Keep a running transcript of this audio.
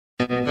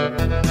The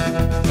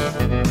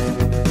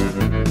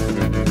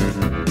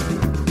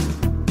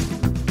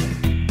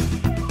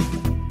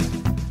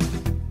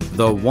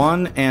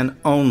one and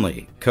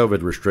only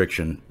COVID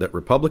restriction that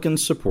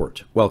Republicans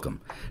support. Welcome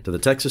to the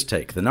Texas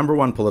Take, the number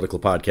one political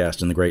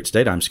podcast in the great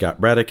state. I'm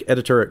Scott Braddock,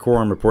 editor at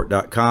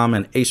QuorumReport.com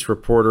and ace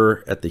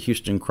reporter at the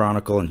Houston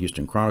Chronicle and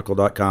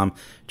HoustonChronicle.com.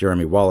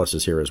 Jeremy Wallace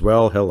is here as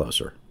well. Hello,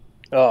 sir.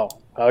 Oh,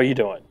 how are you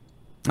doing?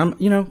 I'm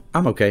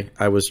okay.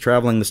 I was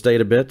traveling the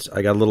state a bit.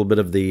 I got a little bit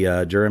of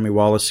the Jeremy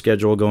Wallace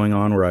schedule going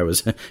on where I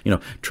was,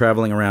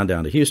 traveling around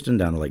down to Houston,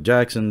 down to Lake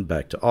Jackson,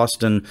 back to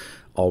Austin,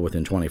 all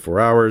within 24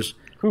 hours.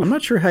 I'm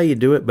not sure how you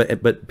do it,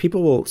 but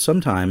people will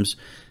sometimes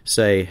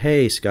say,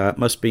 hey, Scott,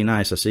 must be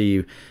nice. I see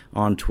you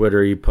on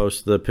Twitter. You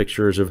post the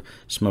pictures of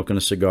smoking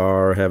a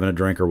cigar, having a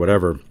drink or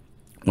whatever.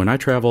 When I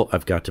travel,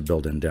 I've got to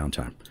build in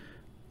downtime.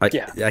 I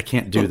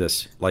can't do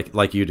this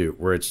like you do,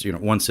 where it's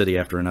one city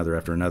after another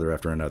after another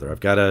after another.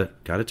 I've got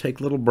to take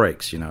little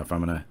breaks, if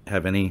I'm going to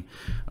have any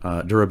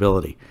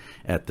durability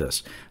at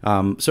this.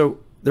 So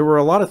there were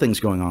a lot of things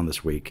going on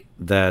this week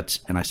that,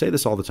 and I say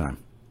this all the time,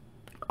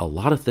 a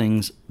lot of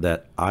things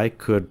that I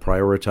could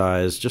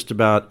prioritize just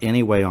about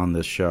any way on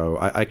this show.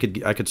 I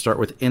could start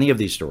with any of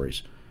these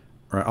stories,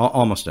 or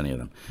almost any of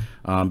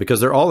them, because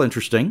they're all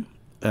interesting,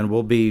 and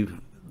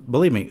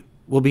believe me,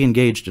 we'll be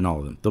engaged in all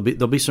of them.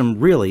 There'll be some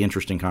really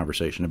interesting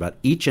conversation about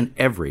each and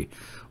every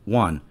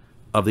one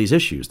of these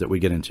issues that we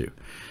get into.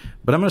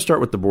 But I'm going to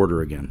start with the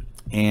border again,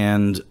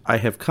 and I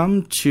have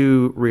come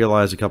to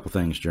realize a couple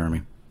things,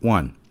 Jeremy.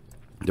 One,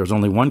 there's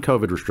only one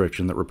COVID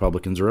restriction that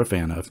Republicans are a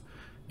fan of,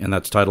 and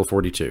that's Title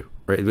 42.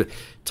 Right?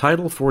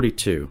 Title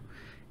 42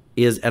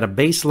 is at a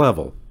base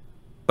level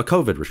a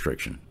COVID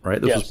restriction, right?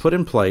 This was put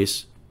in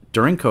place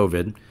during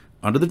COVID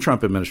under the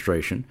Trump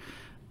administration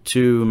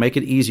to make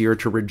it easier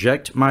to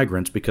reject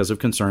migrants because of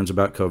concerns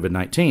about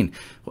COVID-19.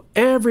 Well,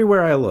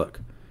 everywhere I look,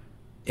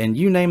 and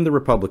you name the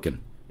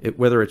Republican,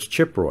 whether it's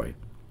Chip Roy,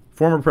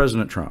 former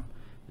President Trump,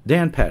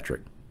 Dan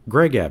Patrick,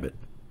 Greg Abbott,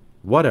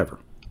 whatever,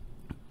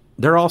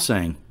 they're all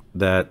saying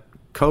that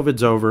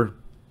COVID's over.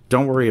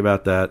 Don't worry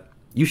about that.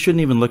 You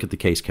shouldn't even look at the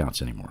case counts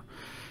anymore.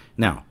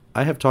 Now,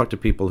 I have talked to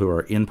people who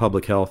are in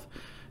public health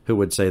who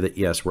would say that,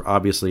 yes, we're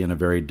obviously in a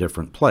very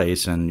different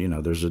place. And,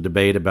 there's a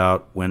debate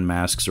about when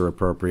masks are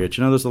appropriate.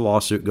 There's a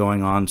lawsuit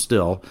going on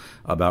still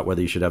about whether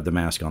you should have the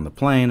mask on the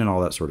plane and all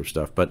that sort of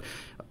stuff. But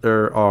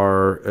there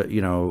are,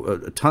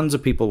 tons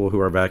of people who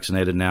are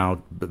vaccinated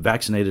now,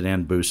 vaccinated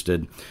and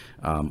boosted.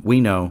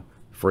 We know,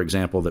 for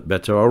example, that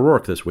Beto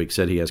O'Rourke this week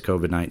said he has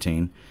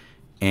COVID-19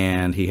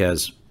 and he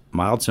has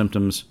mild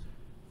symptoms.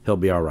 He'll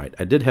be all right.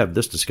 I did have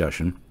this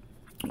discussion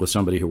with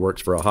somebody who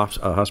works for a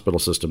hospital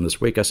system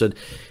this week. I said,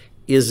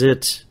 is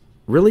it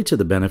really to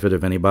the benefit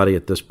of anybody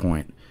at this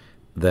point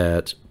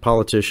that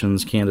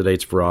politicians,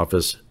 candidates for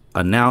office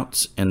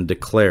announce and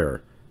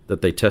declare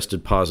that they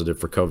tested positive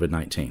for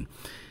COVID-19?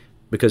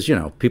 Because,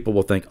 people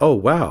will think, oh,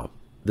 wow,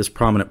 this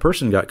prominent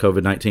person got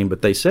COVID-19,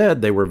 but they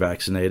said they were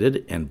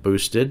vaccinated and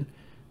boosted.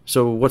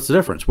 So what's the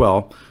difference?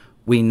 Well,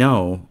 we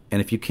know, and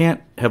if you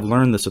can't have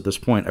learned this at this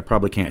point, I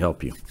probably can't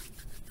help you.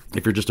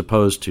 If you're just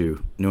opposed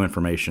to new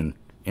information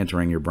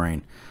entering your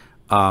brain.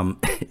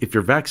 If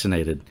you're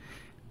vaccinated,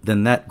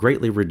 then that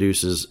greatly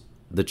reduces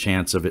the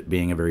chance of it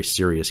being a very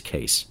serious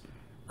case,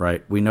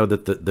 right? We know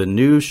that the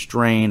new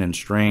strain and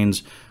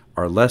strains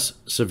are less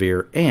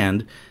severe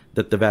and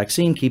that the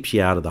vaccine keeps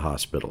you out of the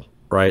hospital,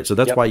 right? So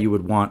that's why you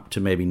would want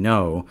to maybe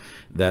know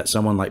that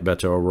someone like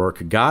Beto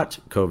O'Rourke got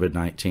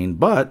COVID-19,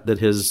 but that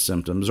his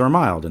symptoms are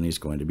mild and he's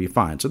going to be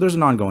fine. So there's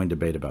an ongoing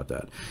debate about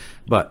that.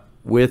 But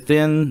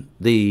within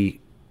the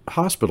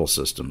hospital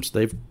systems,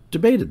 they've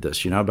debated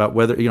this, about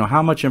whether,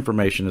 how much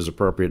information is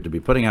appropriate to be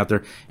putting out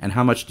there and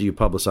how much do you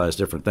publicize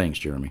different things,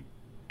 Jeremy?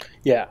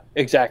 Yeah,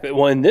 exactly.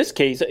 Well, in this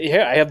case,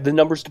 here I have the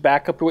numbers to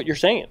back up to what you're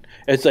saying.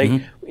 It's like,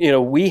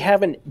 we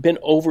haven't been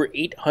over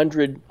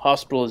 800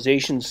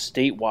 hospitalizations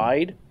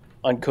statewide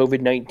on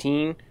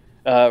COVID-19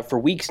 for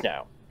weeks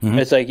now.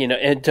 It's like,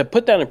 and to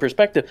put that in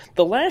perspective,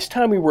 the last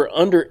time we were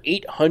under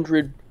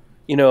 800,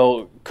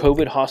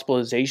 COVID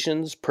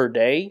hospitalizations per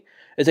day,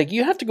 it's like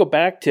you have to go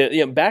back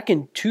to back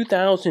in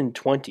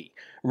 2020.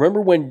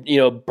 Remember when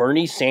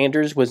Bernie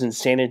Sanders was in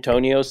San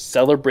Antonio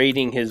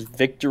celebrating his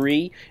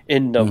victory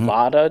in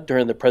Nevada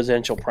during the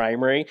presidential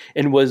primary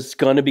and was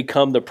going to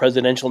become the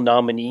presidential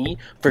nominee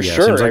for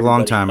sure? Seems like a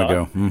long time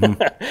ago.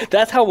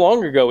 That's how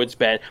long ago it's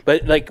been.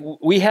 But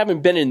we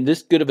haven't been in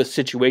this good of a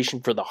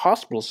situation for the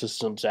hospital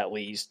systems, at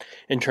least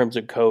in terms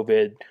of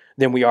COVID,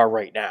 than we are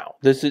right now.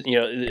 This is,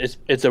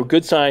 it's a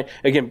good sign.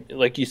 Again,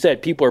 like you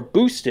said, people are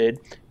boosted,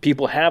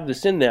 people have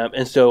this in them,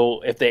 and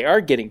so if they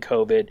are getting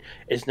COVID,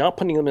 it's not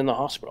putting them in the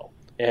hospital.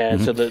 And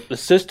so the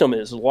system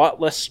is a lot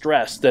less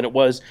stressed than it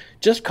was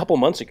just a couple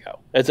months ago.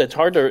 It's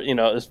hard to,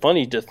 it's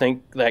funny to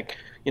think like,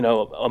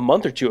 a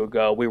month or two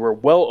ago, we were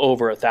well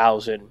over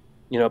 1,000,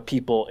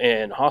 people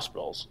in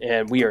hospitals,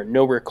 and we are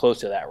nowhere close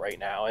to that right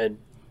now. And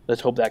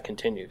let's hope that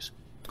continues.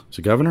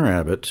 So Governor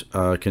Abbott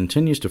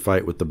continues to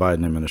fight with the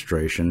Biden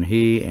administration.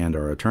 He and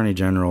our Attorney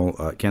General,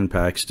 Ken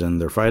Paxton,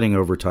 they're fighting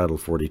over Title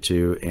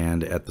 42.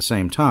 And at the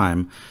same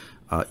time,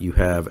 you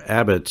have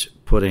Abbott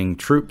putting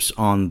troops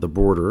on the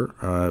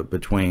border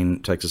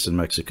between Texas and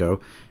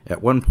Mexico.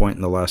 At one point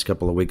in the last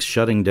couple of weeks,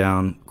 shutting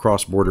down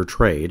cross-border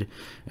trade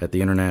at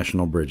the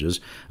international bridges.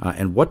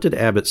 And what did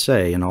Abbott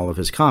say in all of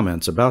his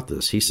comments about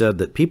this? He said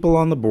that people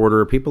on the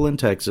border, people in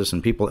Texas,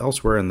 and people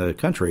elsewhere in the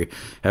country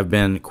have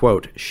been,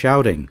 quote,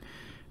 shouting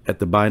at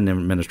the Biden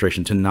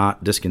administration to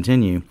not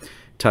discontinue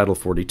Title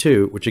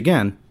 42, which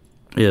again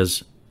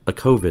is a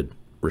COVID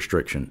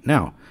restriction.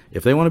 Now,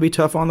 if they want to be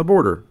tough on the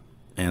border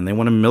and they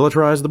want to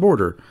militarize the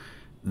border,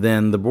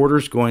 then the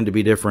border's going to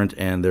be different,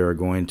 and there are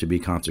going to be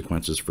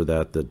consequences for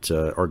that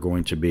are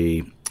going to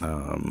be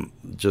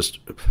just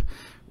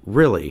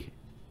really,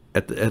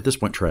 at this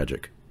point,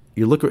 tragic.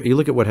 You look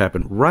at what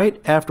happened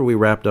right after we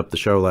wrapped up the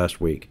show last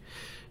week.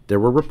 There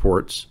were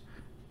reports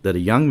that a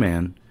young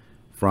man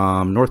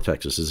from North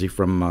Texas, was he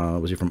from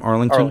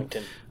Arlington?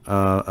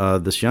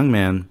 Arlington. This young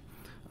man,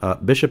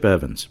 Bishop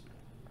Evans,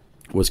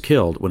 was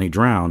killed when he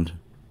drowned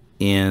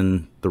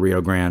in the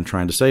Rio Grande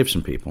trying to save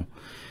some people.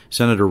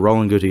 Senator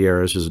Roland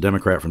Gutierrez, who's a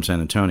Democrat from San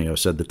Antonio,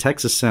 said the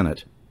Texas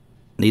Senate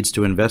needs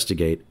to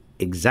investigate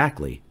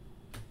exactly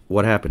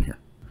what happened here.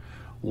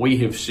 We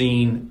have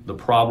seen the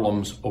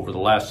problems over the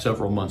last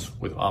several months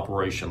with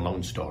Operation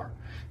Lone Star.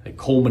 They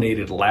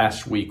culminated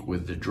last week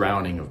with the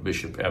drowning of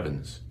Bishop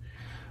Evans.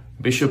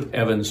 Bishop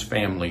Evans'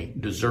 family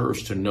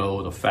deserves to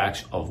know the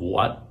facts of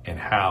what and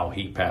how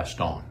he passed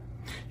on.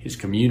 His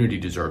community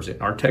deserves it.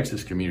 Our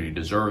Texas community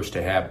deserves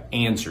to have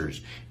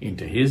answers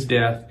into his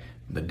death,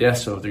 the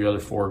deaths of the other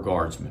 4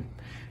 guardsmen.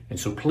 And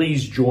so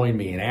please join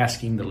me in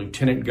asking the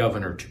Lieutenant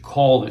Governor to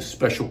call this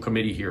special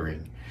committee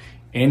hearing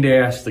and to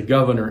ask the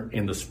Governor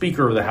and the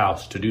Speaker of the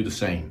House to do the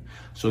same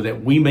so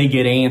that we may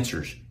get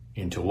answers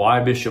into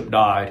why Bishop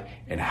died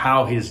and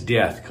how his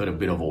death could have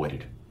been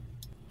avoided.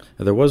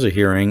 There was a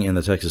hearing in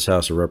the Texas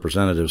House of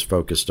Representatives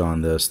focused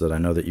on this that I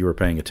know that you were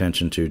paying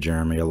attention to,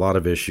 Jeremy. A lot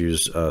of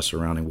issues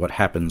surrounding what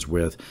happens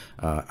with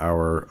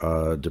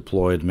our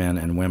deployed men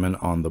and women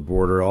on the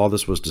border. All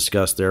this was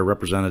discussed there.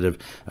 Representative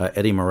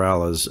Eddie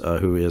Morales,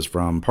 who is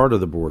from part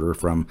of the border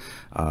from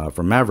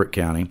Maverick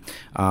County,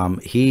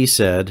 he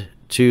said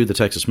to the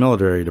Texas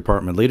Military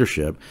Department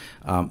leadership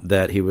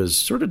that he was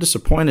sort of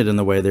disappointed in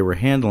the way they were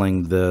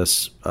handling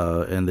this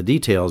and the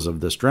details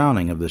of this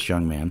drowning of this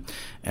young man.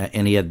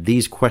 And he had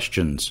these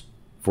questions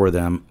for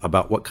them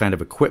about what kind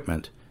of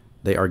equipment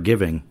they are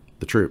giving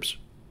the troops.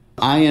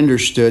 I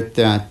understood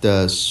that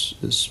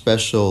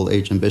Special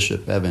Agent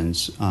Bishop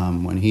Evans,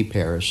 when he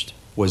perished,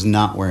 was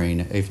not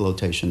wearing a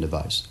flotation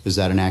device. Is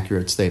that an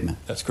accurate statement?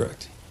 That's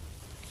correct.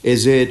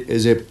 Is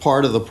it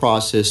part of the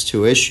process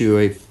to issue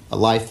a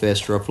life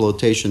vest or a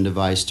flotation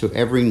device to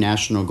every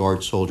National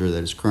Guard soldier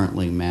that is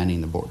currently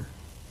manning the border?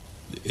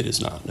 It is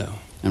not, no.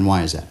 And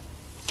why is that?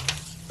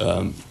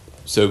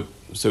 So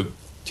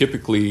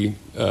typically,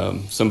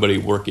 somebody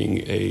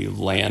working a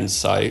land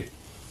site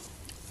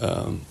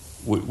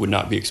would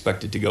not be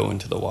expected to go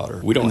into the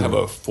water. We don't have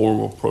a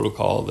formal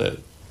protocol that,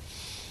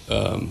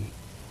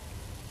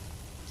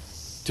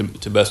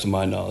 to best of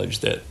my knowledge,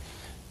 that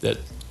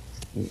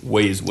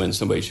weighs when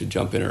somebody should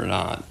jump in or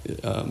not.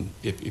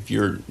 If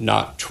you're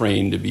not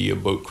trained to be a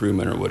boat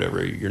crewman or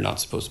whatever, you're not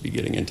supposed to be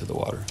getting into the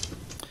water.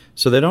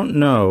 So they don't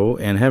know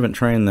and haven't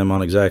trained them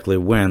on exactly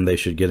when they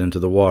should get into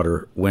the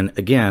water, when,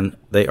 again,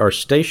 they are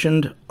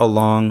stationed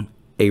along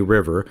a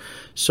river.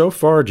 So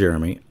far,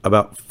 Jeremy,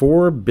 about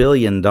 $4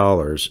 billion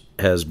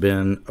has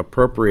been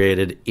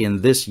appropriated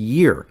in this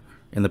year,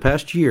 in the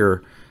past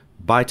year,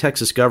 by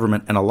Texas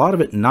government, and a lot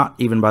of it not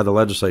even by the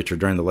legislature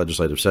during the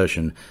legislative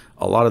session.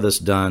 A lot of this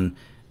done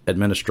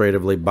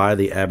administratively by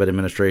the Abbott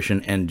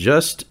administration. And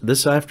just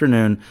this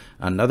afternoon,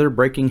 another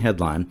breaking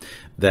headline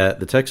that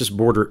the Texas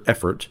border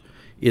effort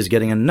is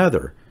getting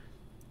another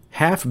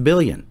 $500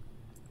 million,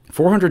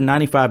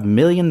 $495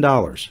 million,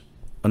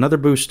 another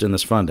boost in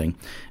this funding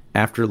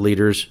after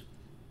leaders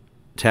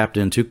tapped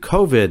into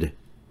COVID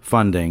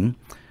funding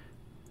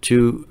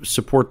to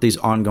support these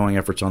ongoing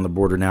efforts on the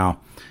border. Now,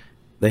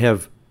 they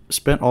have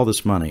spent all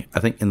this money, I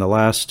think in the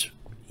last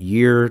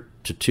year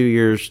to 2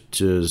 years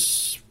to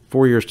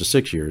 4 years to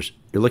 6 years,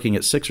 you're looking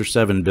at $6 or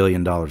 $7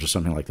 billion or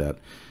something like that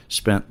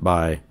spent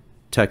by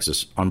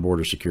Texas on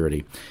border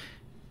security.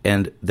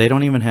 And they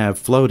don't even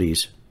have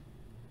floaties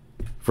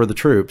for the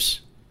troops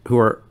who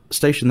are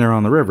stationed there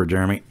on the river,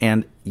 Jeremy.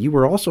 And you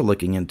were also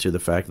looking into the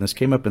fact, and this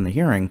came up in the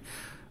hearing,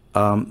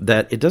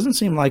 that it doesn't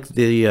seem like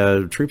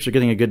the troops are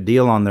getting a good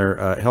deal on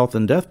their health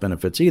and death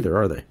benefits either,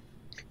 are they?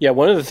 Yeah,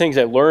 one of the things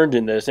I learned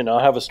in this, and I'll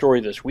have a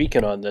story this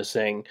weekend on this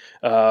thing,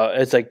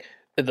 it's like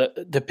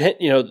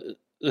the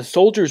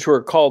soldiers who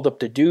are called up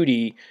to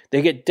duty,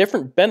 they get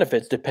different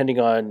benefits depending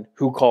on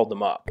who called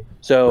them up.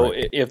 So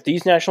right. If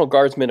these National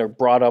Guardsmen are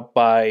brought up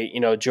by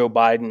Joe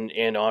Biden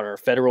and on our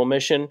federal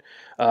mission,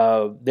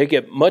 they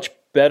get much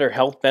better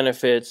health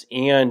benefits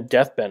and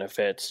death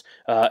benefits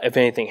if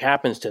anything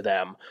happens to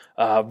them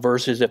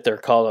versus if they're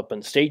called up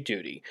on state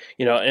duty.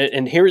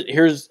 And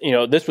here's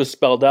this was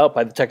spelled out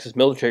by the Texas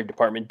Military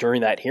Department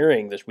during that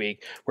hearing this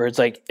week, where it's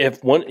like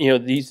if one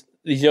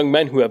these young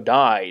men who have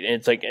died, and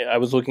it's like I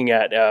was looking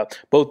at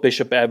both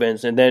Bishop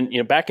Evans, and then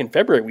back in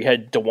February we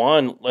had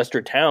DeJuan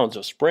Lester Towns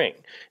of Spring.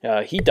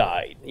 He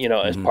died,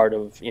 as part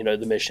of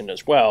the mission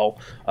as well.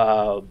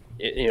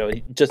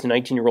 Just a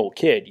 19-year-old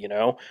kid,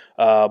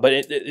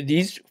 But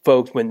these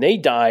folks, when they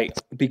die,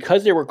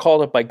 because they were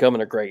called up by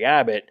Governor Greg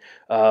Abbott,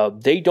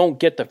 they don't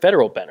get the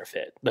federal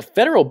benefit. The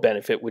federal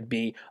benefit would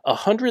be a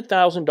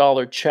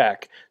 $100,000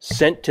 check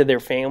sent to their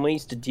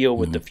families to deal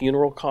with the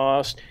funeral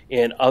costs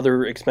and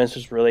other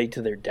expenses related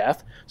to their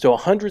death. So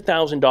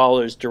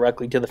 $100,000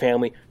 directly to the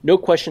family, no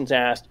questions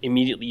asked,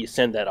 immediately you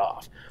send that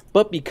off.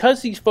 But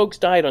because these folks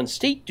died on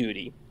state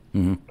duty,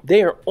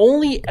 they are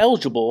only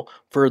eligible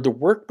for the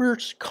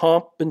workers'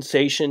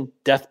 compensation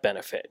death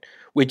benefit,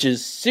 which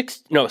is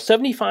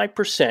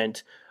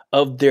 75%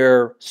 of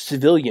their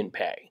civilian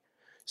pay.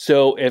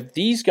 So if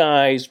these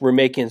guys were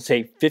making,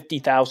 say,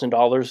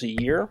 $50,000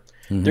 a year,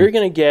 they're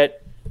going to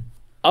get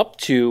up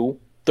to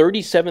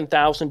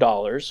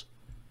 $37,000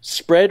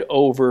 spread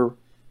over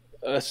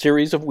a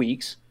series of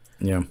weeks.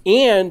 Yeah.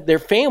 And their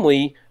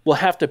family will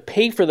have to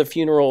pay for the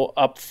funeral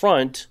up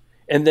front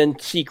and then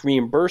seek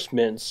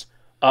reimbursements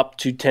up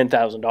to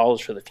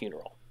 $10,000 for the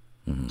funeral.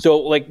 So,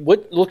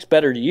 what looks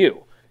better to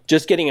you?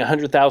 Just getting a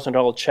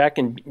 $100,000 check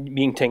and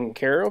being taken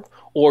care of,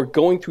 or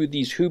going through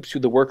these hoops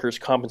through the workers'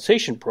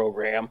 compensation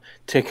program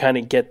to kind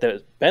of get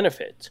the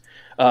benefits?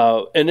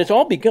 And it's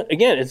all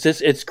again,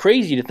 it's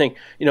crazy to think,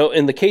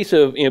 in the case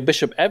of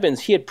Bishop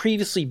Evans, he had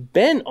previously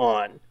been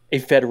on a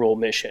federal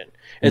mission.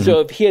 And so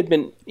if he had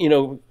been,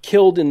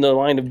 killed in the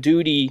line of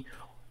duty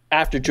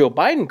after Joe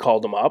Biden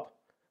called him up,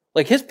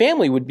 his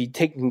family would be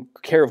taken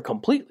care of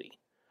completely.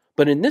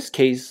 But in this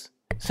case,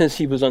 since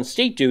he was on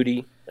state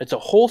duty, it's a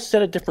whole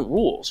set of different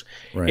rules.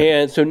 Right.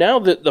 And so now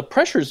the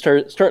pressure is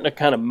starting to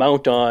kind of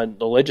mount on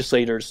the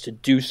legislators to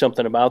do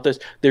something about this.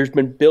 There's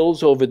been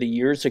bills over the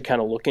years to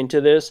kind of look into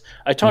this.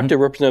 I talked to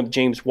Representative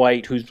James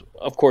White, who's,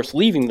 of course,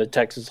 leaving the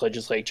Texas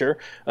legislature.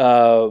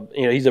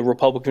 He's a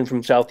Republican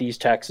from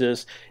Southeast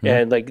Texas.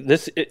 And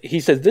he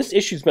says this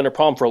issue's been a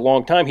problem for a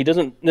long time. He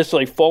doesn't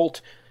necessarily fault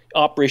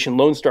Operation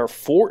Lone Star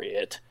for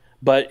it,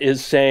 but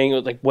is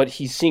saying what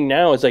he's seeing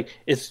now is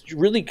it's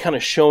really kind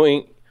of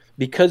showing,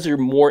 because there are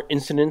more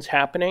incidents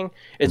happening,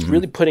 it's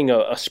really putting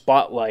a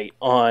spotlight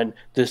on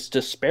this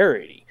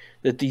disparity,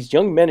 that these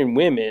young men and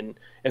women,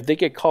 if they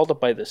get called up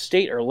by the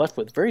state, are left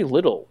with very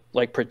little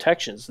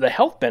protections. The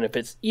health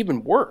benefits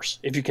even worse,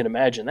 if you can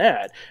imagine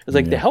that.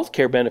 It's the health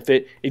care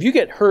benefit, if you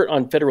get hurt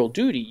on federal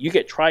duty, you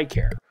get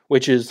TRICARE,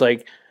 which is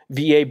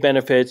VA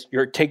benefits,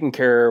 you're taken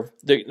care of,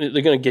 they're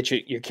going to get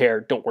you your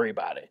care, don't worry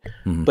about it.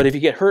 But if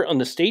you get hurt on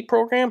the state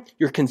program,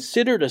 you're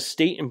considered a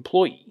state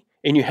employee,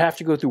 and you have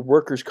to go through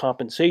workers'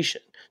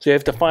 compensation. So you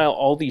have to file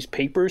all these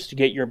papers to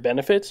get your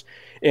benefits,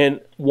 and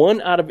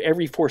 1 out of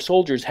every 4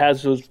 soldiers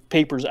has those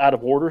papers out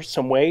of order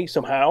some way,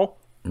 somehow,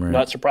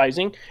 not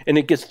surprising, and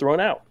it gets thrown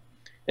out.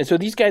 And so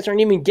these guys aren't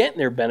even getting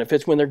their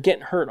benefits when they're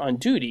getting hurt on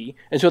duty,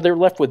 and so they're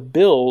left with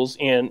bills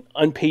and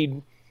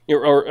unpaid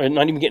or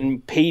not even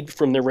getting paid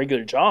from their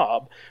regular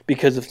job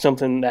because of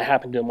something that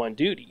happened to them on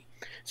duty.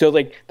 So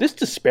this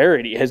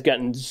disparity has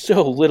gotten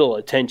so little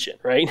attention,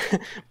 right?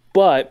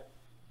 But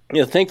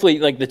thankfully,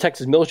 the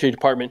Texas Military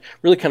Department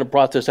really kind of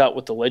brought this out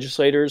with the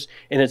legislators,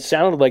 and it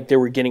sounded like they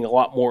were getting a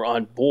lot more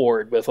on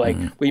board with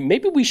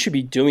maybe we should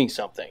be doing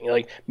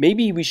something.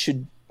 Maybe we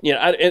should.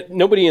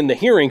 Nobody in the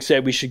hearing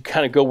said we should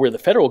kind of go where the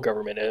federal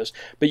government is,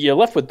 but you're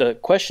left with the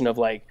question of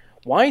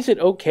why is it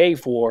okay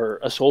for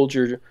a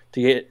soldier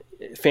to get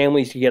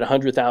families to get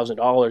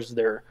 $100,000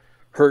 they're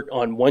hurt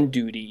on one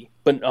duty,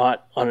 but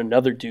not on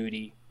another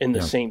duty in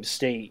the same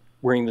state,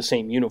 wearing the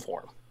same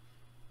uniform?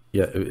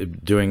 Yeah,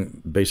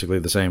 doing basically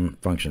the same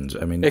functions.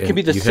 I mean, it could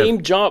be the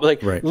same job.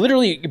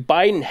 Literally,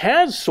 Biden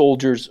has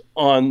soldiers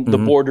on the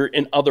border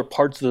in other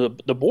parts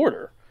of the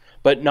border,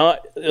 but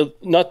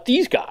not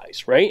these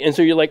guys, right? And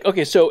so you're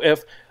okay, so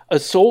if a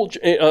soldier,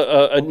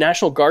 a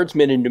National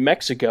Guardsman in New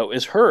Mexico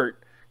is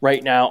hurt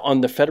right now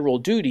on the federal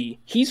duty,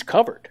 he's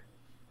covered.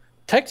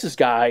 Texas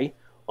guy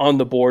on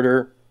the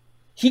border,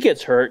 he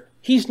gets hurt,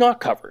 he's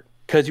not covered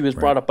because he was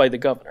brought up by the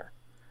governor.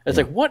 It's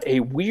what a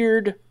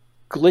weird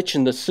glitch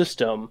in the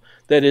system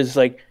that is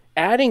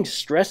adding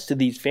stress to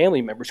these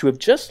family members who have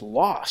just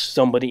lost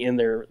somebody in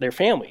their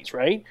families,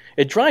 right?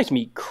 It drives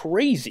me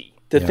crazy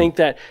to think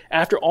that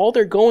after all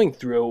they're going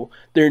through,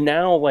 they're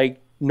now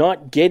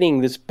not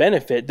getting this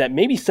benefit that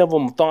maybe some of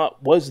them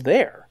thought was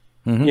there,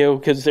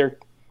 because they're,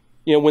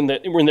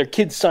 when their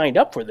kids signed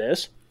up for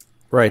this,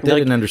 Right. They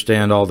didn't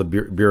understand all the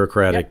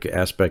bureaucratic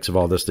aspects of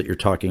all this that you're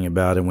talking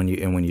about. And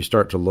when you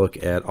start to look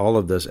at all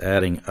of this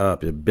adding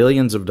up,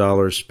 billions of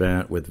dollars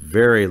spent with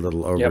very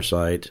little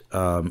oversight,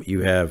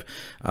 you have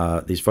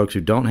these folks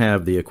who don't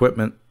have the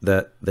equipment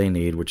that they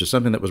need, which is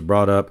something that was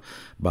brought up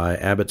by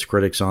Abbott's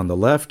critics on the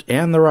left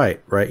and the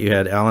right. Right. You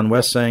had Alan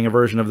West saying a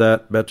version of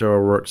that, Beto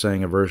O'Rourke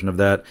saying a version of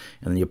that,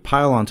 and then you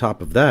pile on top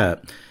of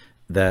that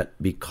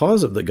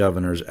because of the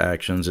governor's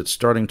actions, it's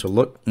starting to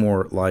look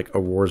more like a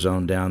war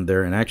zone down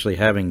there, and actually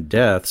having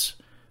deaths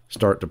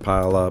start to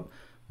pile up.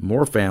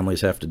 More families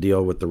have to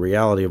deal with the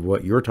reality of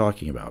what you're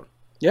talking about.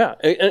 Yeah,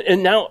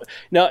 and now,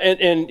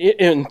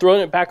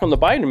 throwing it back on the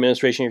Biden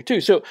administration here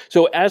too. So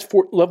as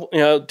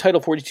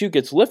Title 42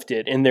 gets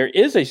lifted, and there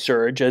is a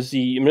surge, as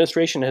the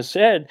administration has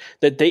said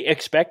that they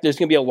expect there's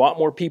going to be a lot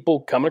more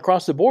people coming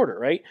across the border,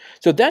 right?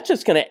 So that's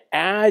just going to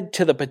add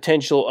to the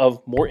potential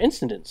of more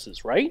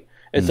incidences, right?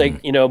 It's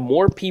like,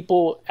 more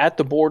people at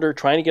the border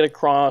trying to get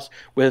across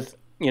with,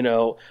 again,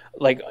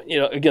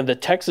 the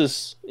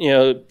Texas,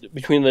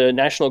 between the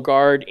National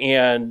Guard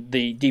and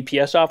the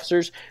DPS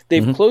officers,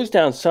 they've closed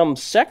down some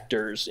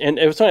sectors. And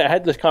it was funny, I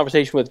had this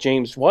conversation with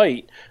James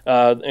White,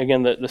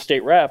 again, the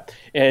state rep,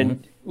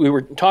 and we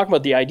were talking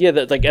about the idea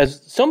that, like,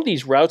 as some of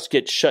these routes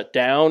get shut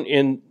down,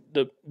 in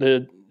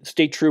the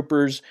state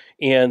troopers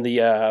and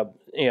the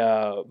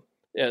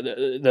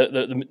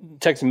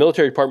Texas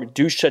military department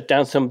do shut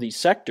down some of these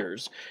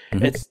sectors.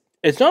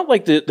 It's not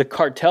like the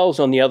cartels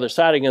on the other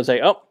side are going to say,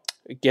 oh,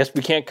 I guess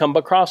we can't come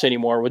across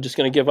anymore, we're just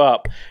going to give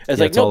up. It's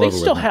like, no, they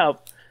still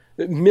have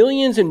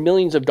millions and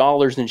millions of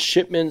dollars in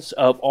shipments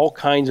of all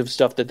kinds of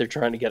stuff that they're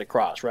trying to get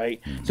across, right?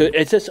 So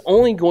it's just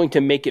only going to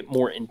make it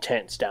more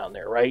intense down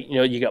there, right?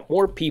 You got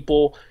more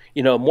people,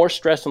 more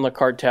stress on the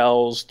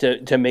cartels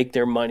to make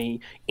their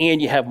money,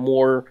 and you have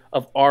more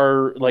of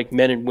our, like,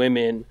 men and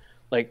women,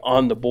 like,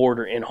 on the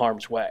border in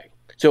harm's way.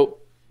 So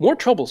more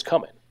trouble's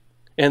coming.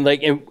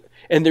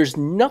 And there's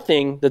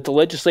nothing that the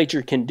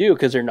legislature can do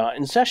because they're not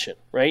in session,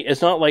 right?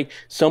 It's not like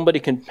somebody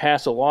can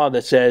pass a law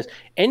that says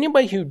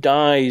anybody who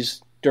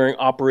dies during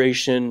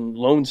Operation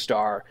Lone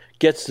Star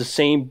gets the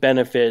same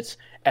benefits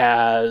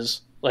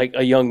as, like,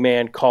 a young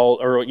man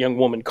or a young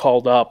woman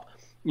called up,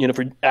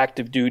 for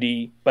active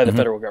duty by the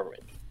federal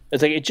government.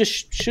 It's like, it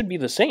just should be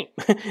the same.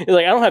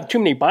 Like, I don't have too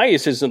many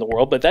biases in the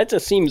world, but that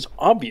just seems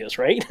obvious,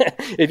 right?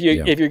 If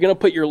you're going to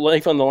put your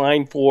life on the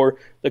line for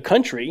the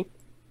country,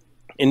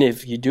 and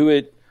if you do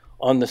it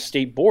on the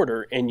state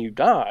border and you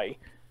die,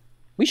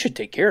 we should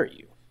take care of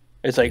you.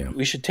 It's like,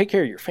 we should take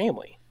care of your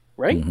family,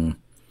 right?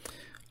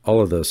 All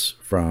of this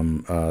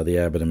from the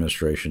Abbott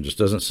administration just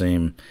doesn't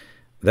seem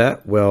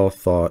that well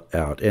thought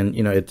out. And,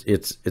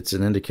 it's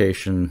an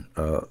indication,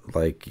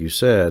 like you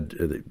said,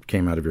 it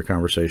came out of your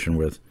conversation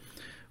with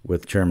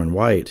Chairman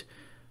White.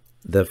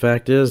 The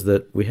fact is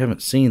that we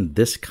haven't seen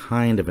this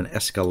kind of an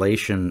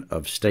escalation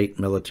of state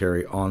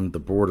military on the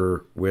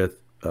border with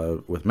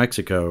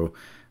Mexico,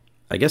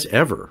 I guess,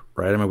 ever,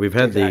 right? I mean, we've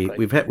had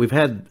we've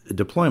had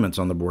deployments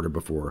on the border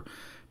before,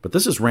 but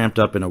this is ramped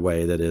up in a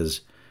way that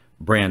is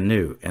brand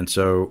new. And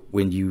so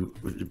when you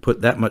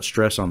put that much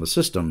stress on the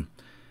system,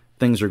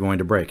 things are going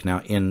to break.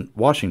 Now, in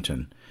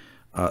Washington,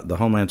 the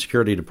Homeland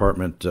Security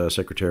Department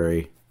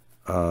Secretary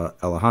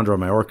Alejandro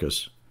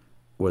Mayorkas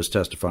was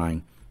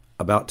testifying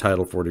about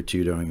Title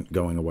 42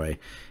 going away.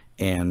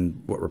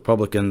 And what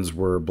Republicans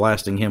were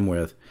blasting him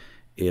with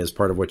is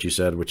part of what you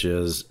said, which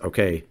is,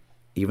 okay,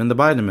 even the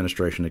Biden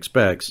administration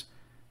expects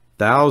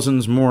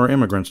thousands more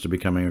immigrants to be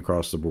coming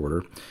across the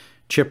border.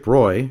 Chip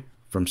Roy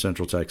from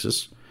Central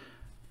Texas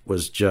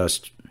was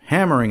just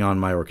hammering on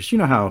Mayorkas. You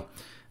know how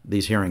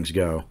these hearings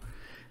go.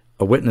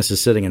 A witness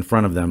is sitting in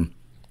front of them,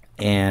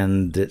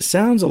 and it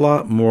sounds a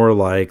lot more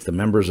like the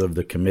members of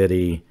the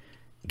committee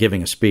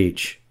giving a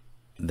speech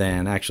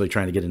than actually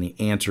trying to get any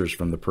answers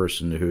from the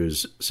person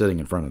who's sitting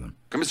in front of them.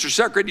 Mr.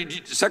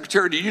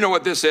 Secretary, do you know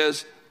what this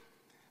is?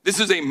 This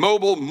is a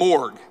mobile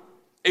morgue,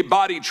 a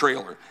body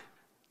trailer,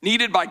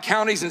 needed by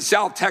counties in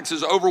South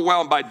Texas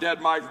overwhelmed by dead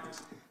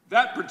migrants.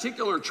 That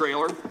particular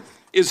trailer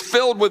is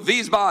filled with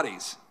these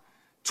bodies,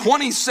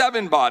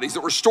 27 bodies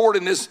that were stored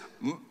in this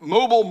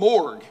mobile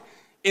morgue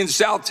in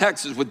South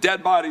Texas with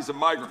dead bodies of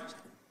migrants.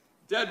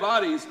 Dead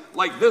bodies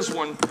like this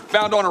one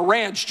found on a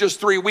ranch just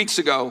 3 weeks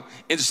ago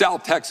in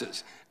South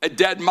Texas. A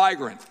dead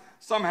migrant.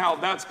 Somehow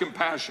that's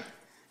compassion.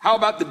 How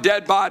about the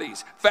dead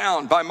bodies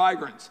found by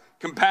migrants?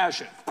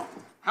 Compassion.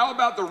 How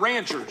about the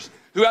ranchers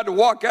who had to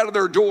walk out of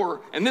their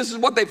door, and this is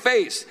what they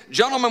faced.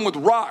 Gentlemen with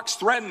rocks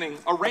threatening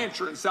a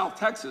rancher in South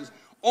Texas,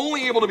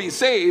 only able to be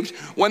saved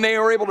when they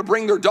were able to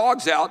bring their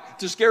dogs out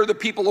to scare the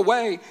people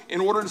away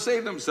in order to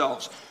save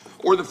themselves.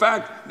 Or the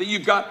fact that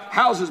you've got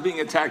houses being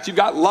attacked, you've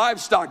got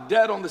livestock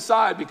dead on the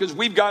side because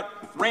we've got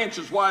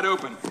ranches wide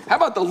open. How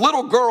about the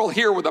little girl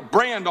here with a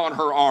brand on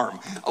her arm?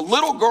 A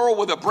little girl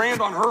with a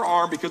brand on her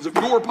arm because of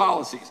your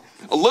policies.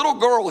 A little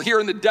girl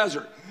here in the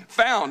desert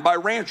found by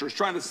ranchers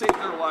trying to save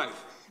their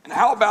life. And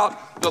how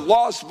about the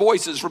lost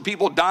voices for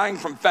people dying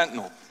from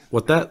fentanyl?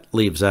 What that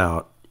leaves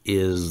out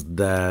is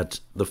that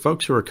the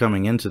folks who are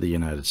coming into the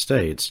United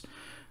States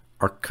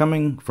are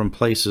coming from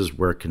places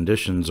where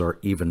conditions are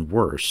even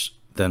worse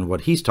than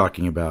what he's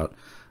talking about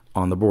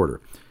on the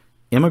border.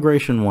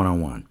 Immigration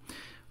 101.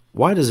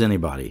 Why does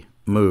anybody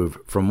move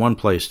from one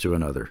place to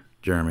another,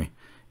 Jeremy?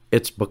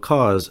 It's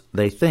because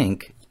they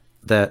think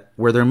that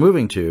where they're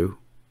moving to,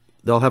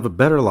 they'll have a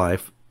better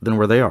life than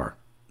where they are,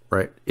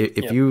 right?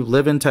 If you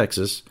live in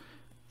Texas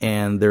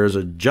and there's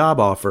a job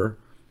offer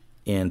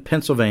in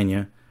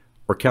Pennsylvania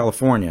or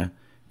California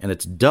and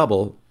it's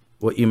double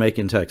what you make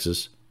in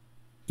Texas,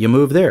 you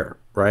move there,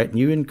 right? And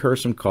you incur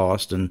some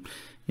cost, and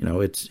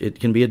it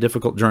can be a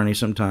difficult journey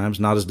sometimes,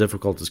 not as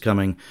difficult as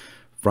coming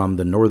from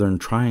the Northern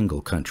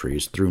Triangle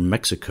countries through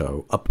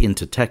Mexico up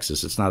into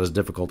Texas. It's not as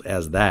difficult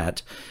as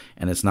that,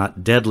 and it's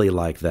not deadly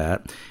like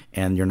that,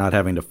 and you're not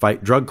having to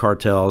fight drug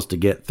cartels to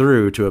get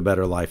through to a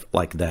better life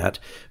like that,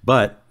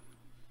 but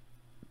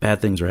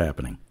bad things are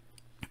happening.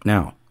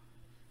 Now,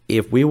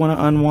 if we want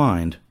to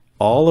unwind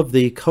all of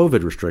the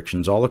COVID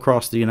restrictions all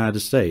across the United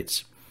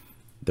States,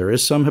 there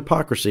is some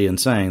hypocrisy in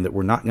saying that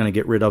we're not going to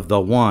get rid of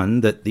the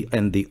one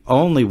and the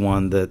only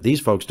one that these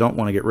folks don't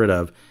want to get rid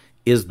of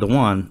is the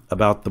one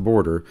about the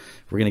border.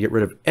 If we're going to get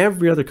rid of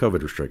every other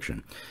COVID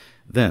restriction,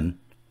 then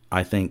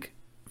I think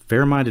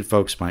fair-minded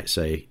folks might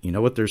say, you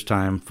know what, there's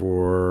time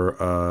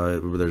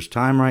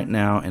right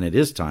now, and it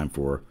is time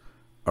for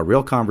a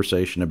real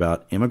conversation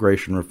about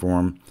immigration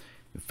reform,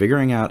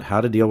 figuring out how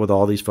to deal with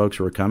all these folks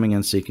who are coming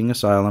in seeking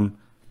asylum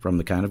from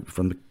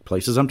the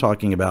places I'm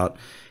talking about,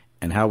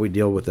 and how we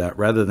deal with that,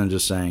 rather than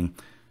just saying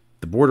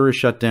the border is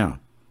shut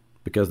down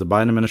because the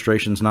Biden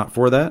administration's not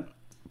for that.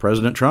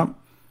 President Trump,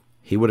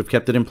 he would have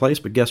kept it in place,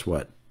 but guess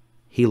what?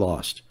 He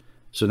lost.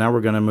 So now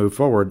we're going to move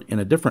forward in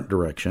a different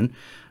direction.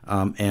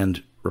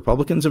 And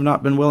Republicans have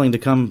not been willing to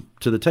come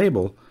to the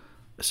table.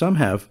 Some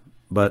have,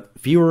 but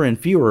fewer and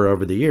fewer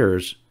over the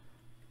years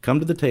come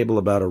to the table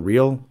about a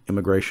real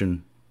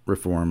immigration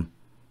reform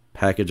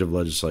package of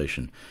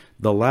legislation.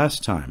 The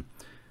last time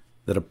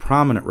that a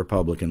prominent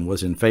Republican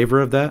was in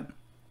favor of that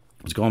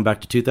was going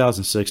back to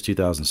 2006,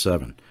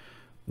 2007,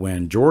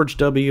 when George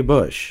W.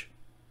 Bush,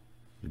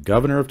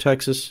 governor of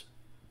Texas,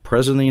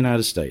 president of the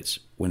United States,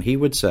 when he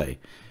would say,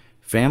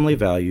 family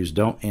values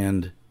don't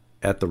end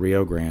at the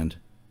Rio Grande,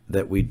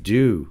 that we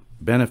do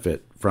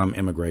benefit from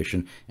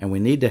immigration, and we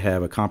need to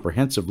have a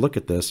comprehensive look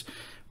at this,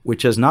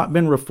 which has not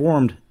been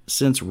reformed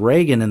since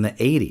Reagan in the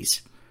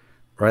 80s,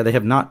 right? They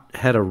have not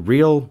had a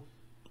real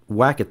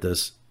whack at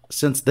this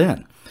since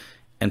then.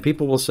 And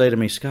people will say to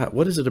me, Scott,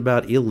 what is it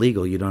about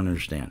illegal you don't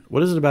understand?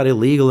 What is it about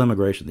illegal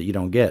immigration that you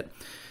don't get?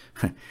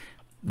 How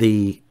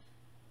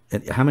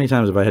many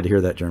times have I had to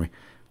hear that, Jeremy?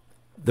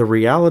 The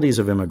realities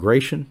of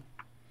immigration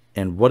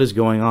and what is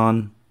going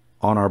on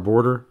our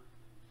border,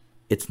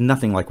 it's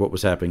nothing like what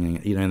was happening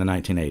in the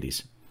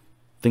 1980s.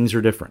 Things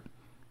are different.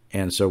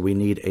 And so we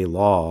need a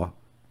law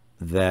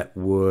that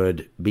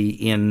would be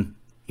in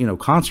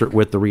concert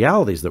with the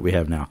realities that we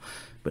have now.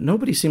 But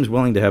nobody seems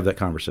willing to have that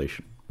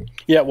conversation.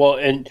 Yeah, well,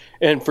 and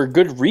for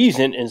good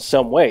reason in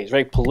some ways,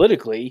 right?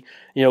 Politically,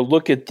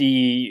 look at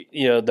the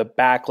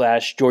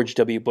backlash George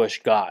W. Bush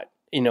got,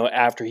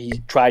 after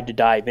he tried to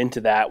dive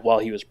into that while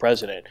he was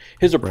president.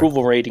 His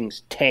approval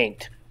ratings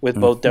tanked with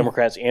both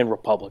Democrats and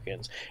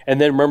Republicans. And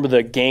then remember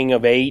the Gang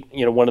of Eight,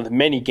 one of the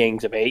many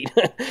gangs of eight,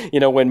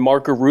 when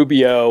Marco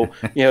Rubio,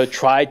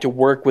 tried to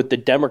work with the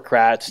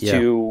Democrats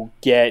to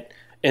get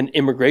an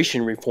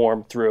immigration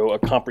reform through a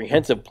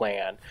comprehensive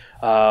plan.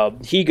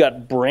 He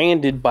got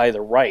branded by the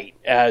right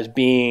as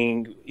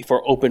being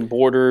for open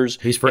borders.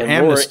 He's for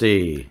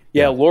amnesty.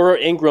 Laura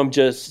Ingraham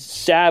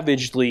just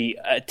savagely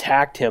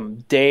attacked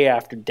him day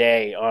after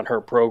day on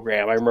her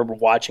program. I remember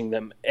watching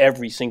them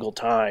every single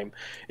time.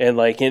 And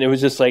it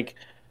was just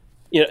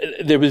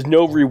there was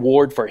no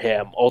reward for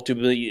him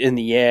ultimately in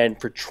the end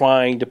for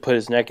trying to put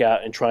his neck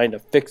out and trying to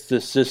fix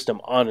this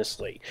system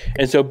honestly.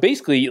 And so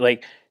basically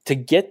to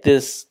get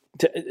this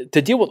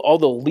to deal with all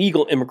the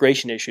legal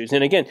immigration issues.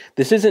 And again,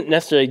 this isn't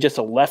necessarily just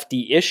a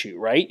lefty issue,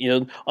 right?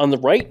 On the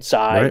right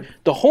side,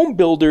 the home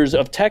builders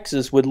of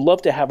Texas would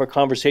love to have a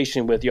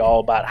conversation with y'all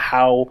about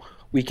how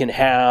we can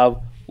have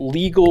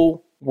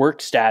legal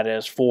work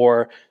status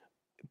for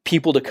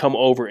people to come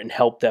over and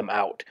help them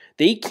out.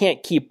 They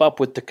can't keep up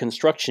with the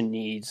construction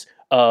needs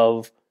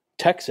of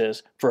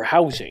Texas for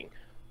housing.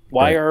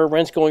 Why are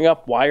rents going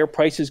up? Why are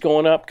prices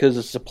going up? Because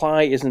the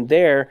supply isn't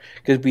there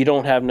because we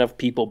don't have enough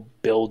people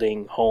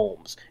building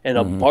homes. And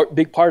a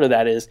big part of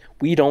that is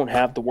we don't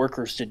have the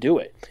workers to do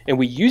it. And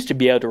we used to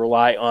be able to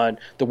rely on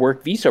the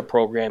work visa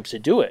programs to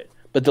do it.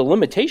 But the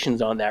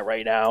limitations on that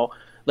right now,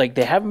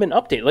 they haven't been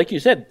updated. Like you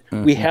said,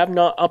 we have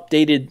not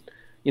updated,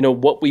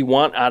 what we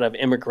want out of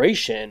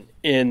immigration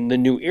in the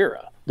new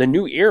era. The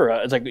new era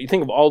is you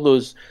think of all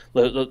those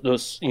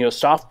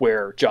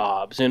software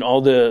jobs and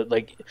all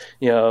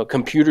the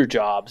computer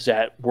jobs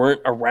that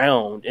weren't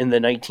around in the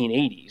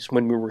 1980s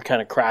when we were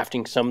kind of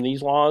crafting some of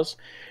these laws.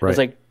 Right.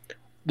 It's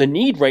the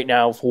need right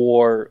now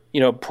for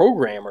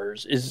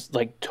programmers is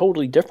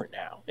totally different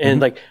now.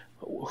 And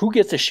who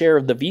gets a share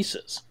of the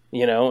visas?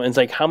 And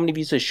it's how many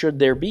visas should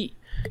there be?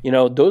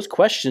 Those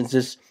questions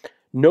just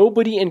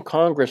nobody in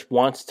Congress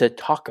wants to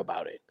talk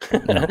about it.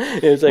 No.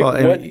 It's like,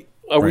 Well, what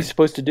are we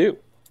supposed to do?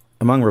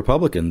 Among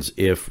Republicans,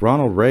 if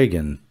Ronald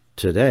Reagan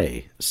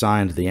today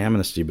signed the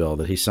amnesty bill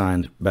that he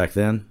signed back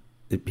then,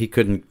 he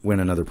couldn't win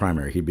another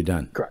primary. He'd be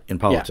done Correct. in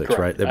politics,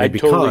 Yeah, right? correct. I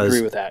totally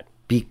agree with that.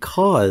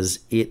 Because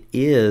it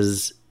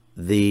is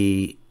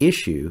the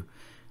issue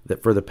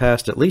that for the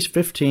past at least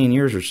 15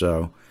 years or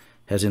so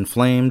has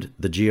inflamed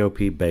the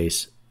GOP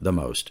base the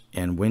most.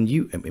 And when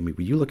you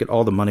look at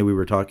all the money we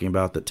were talking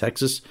about that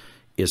Texas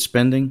is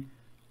spending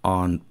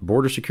on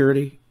border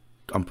security,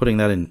 I'm putting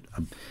that in,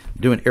 I'm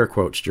doing air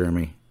quotes,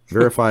 Jeremy.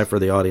 Verify for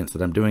the audience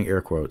that I'm doing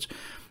air quotes.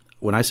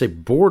 When I say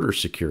border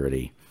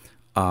security,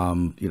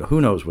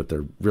 who knows what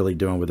they're really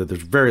doing with it.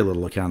 There's very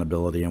little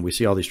accountability, and we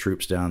see all these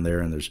troops down there,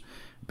 and there's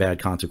bad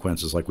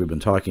consequences like we've been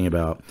talking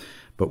about.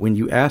 But when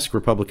you ask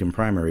Republican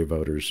primary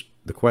voters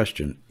the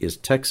question, is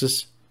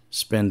Texas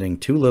spending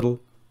too little,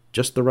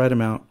 just the right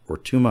amount, or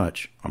too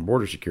much on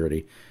border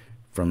security?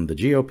 From the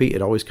GOP,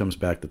 it always comes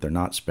back that they're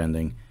not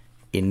spending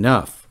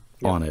enough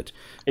on it.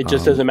 It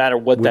just doesn't matter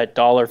what that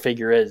dollar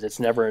figure is. It's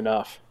never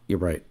enough. You're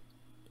right.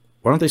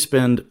 Why don't they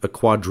spend $1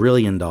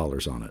 quadrillion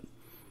on it?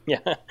 Yeah,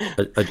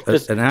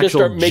 an actual just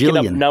start making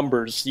jillion. up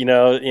numbers.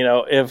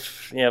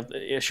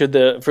 Should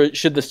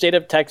the state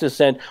of Texas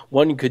send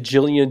 $1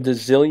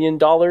 gazillion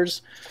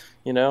dollars?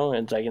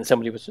 And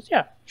somebody would say,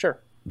 yeah, sure.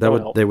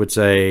 They would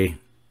say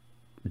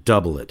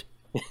double it,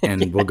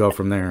 and we'll go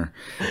from there.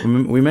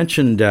 We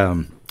mentioned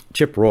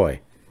Chip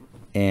Roy,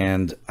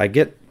 and I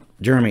get,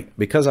 Jeremy,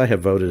 because I have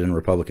voted in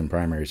Republican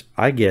primaries,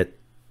 I get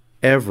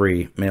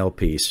every mail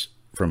piece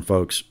from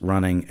folks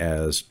running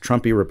as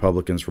Trumpy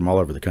Republicans from all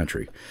over the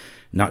country,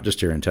 not just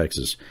here in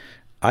Texas.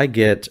 I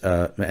get,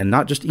 and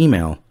not just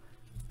email,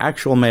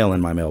 actual mail in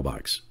my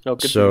mailbox. Oh,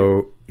 good.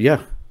 So,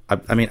 yeah,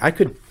 I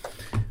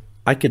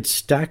could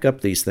stack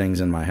up these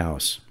things in my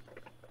house,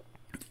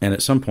 and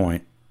at some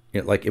point,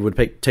 it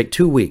would take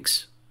 2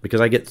 weeks, because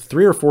I get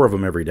 3 or 4 of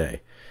them every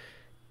day.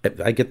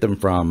 I get them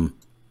from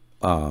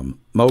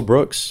Mo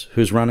Brooks,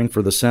 who's running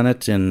for the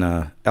Senate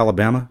in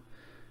Alabama.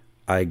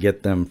 I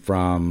get them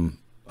from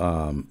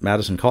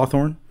Madison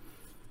Cawthorn.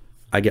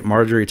 I get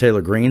Marjorie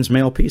Taylor Greene's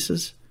mail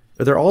pieces.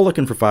 They're all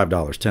looking for $5,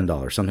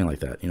 $10, something like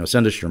that.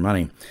 Send us your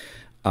money.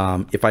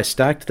 If I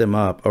stacked them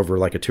up over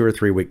like a 2 or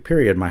 3 week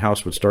period, my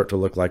house would start to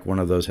look like one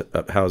of those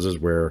houses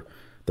where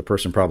the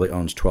person probably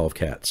owns 12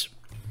 cats.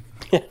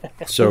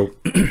 So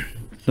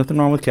nothing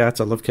wrong with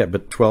cats. I love cats,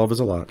 but 12 is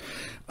a lot.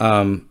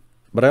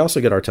 But I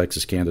also get our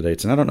Texas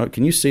candidates, and I don't know,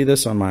 can you see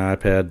this on my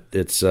iPad?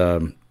 It's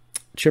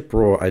Chip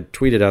Roy. I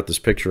tweeted out this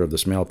picture of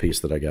this mail piece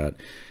that I got.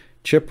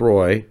 Chip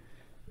Roy,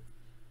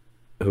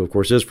 who of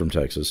course is from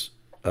Texas,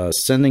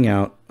 sending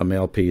out a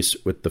mail piece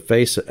with the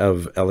face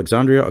of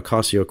Alexandria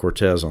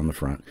Ocasio-Cortez on the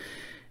front.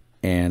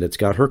 And it's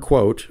got her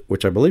quote,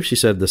 which I believe she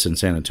said this in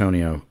San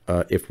Antonio,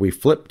 if we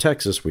flip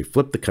Texas, we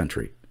flip the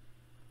country.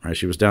 Right?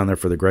 She was down there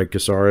for the Greg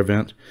Casar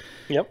event.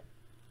 Yep.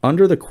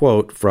 Under the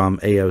quote from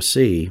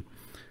AOC,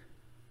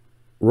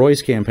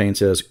 Roy's campaign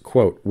says,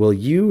 quote, "Will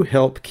you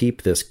help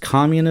keep this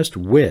communist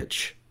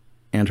witch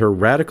and her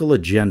radical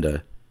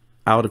agenda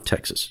out of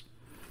Texas?"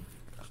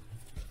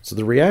 So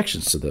the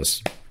reactions to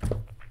this,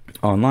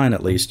 online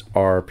at least,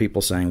 are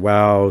people saying,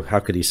 wow, how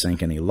could he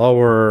sink any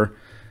lower?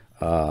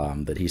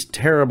 That he's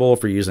terrible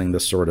for using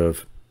this sort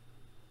of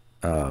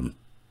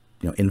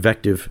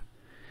invective.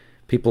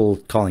 People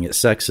calling it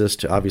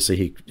sexist.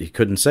 Obviously, he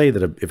couldn't say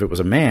that if it was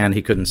a man,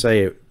 he couldn't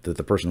say that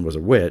the person was a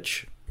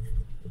witch.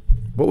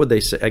 What would they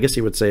say? I guess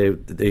he would say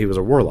that he was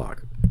a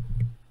warlock,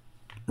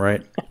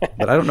 right?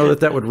 But I don't know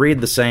that would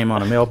read the same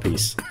on a mail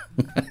piece.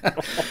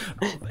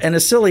 And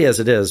as silly as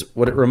it is,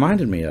 what it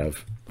reminded me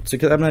of,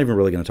 because I'm not even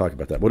really going to talk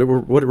about that. What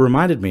it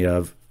reminded me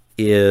of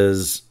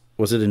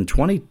was it in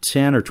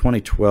 2010 or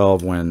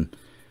 2012 when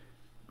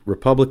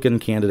Republican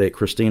candidate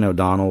Christine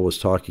O'Donnell was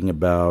talking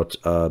about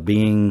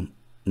being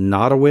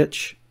not a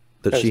witch,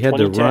 that she had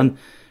to run.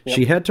 Yep.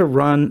 She had to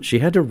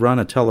run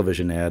a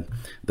television ad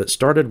that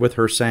started with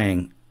her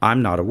saying,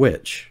 "I'm not a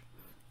witch.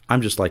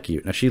 I'm just like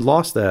you." Now, she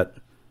lost that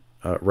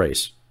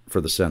race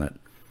for the Senate.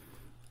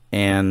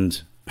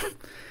 And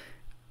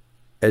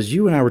as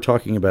you and I were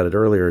talking about it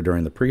earlier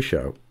during the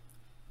pre-show,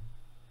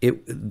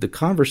 the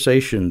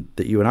conversation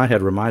that you and I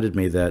had reminded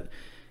me that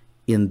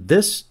in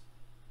this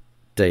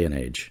day and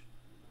age,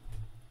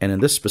 and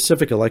in this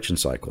specific election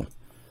cycle,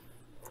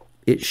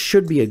 it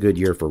should be a good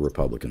year for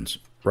Republicans,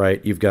 right?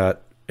 You've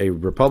got a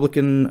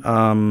Republican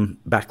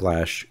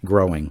backlash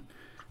growing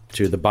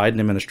to the Biden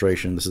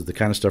administration. This is the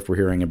kind of stuff we're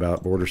hearing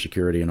about, border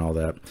security and all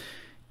that.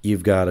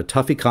 You've got a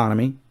tough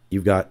economy.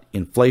 You've got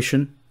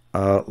inflation.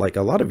 Like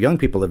a lot of young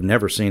people have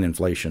never seen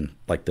inflation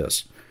like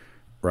this,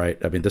 right?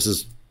 I mean, this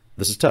is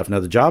tough. Now,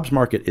 the jobs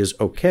market is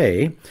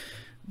okay,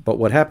 but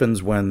what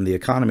happens when the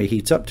economy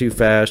heats up too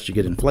fast, you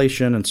get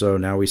inflation, and so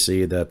now we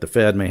see that the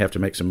Fed may have to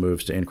make some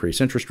moves to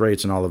increase interest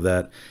rates and all of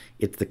that.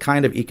 It's the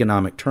kind of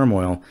economic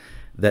turmoil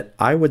that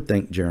I would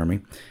think,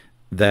 Jeremy,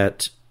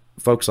 that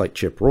folks like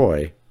Chip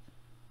Roy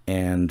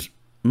and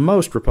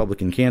most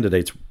Republican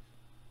candidates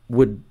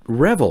would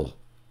revel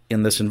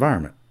in this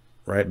environment,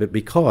 right? But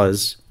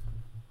because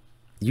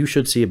you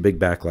should see a big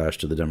backlash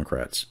to the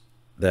Democrats,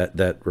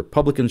 that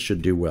Republicans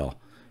should do well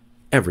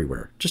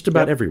everywhere, just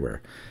about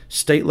everywhere.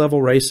 State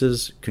level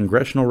races,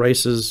 congressional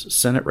races,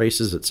 Senate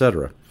races,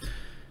 etc.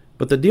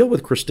 But the deal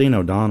with Christine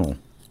O'Donnell,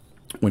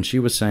 when she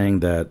was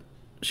saying that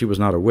she was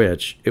not a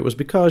witch, it was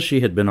because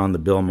she had been on the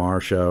Bill Maher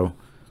show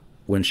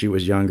when she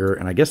was younger,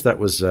 and I guess that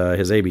was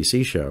his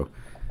ABC show,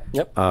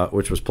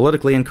 which was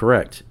politically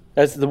incorrect.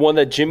 That's the one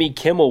that Jimmy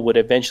Kimmel would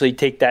eventually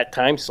take that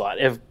time slot.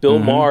 If Bill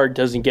Maher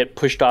doesn't get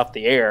pushed off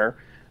the air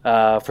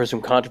for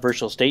some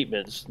controversial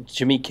statements,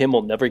 Jimmy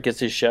Kimmel never gets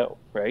his show,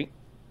 right?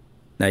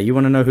 Now, you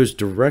want to know who's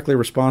directly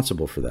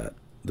responsible for that?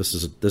 This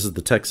is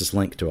the Texas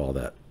link to all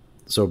that.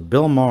 So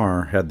Bill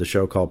Maher had the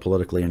show called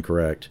Politically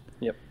Incorrect.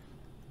 Yep.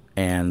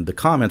 And the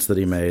comments that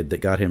he made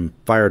that got him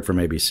fired from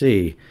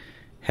ABC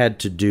had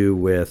to do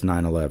with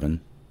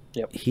 9/11.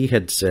 Yep. He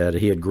had said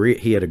he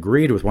had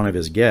agreed with one of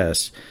his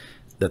guests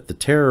that the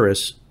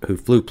terrorists who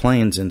flew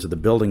planes into the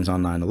buildings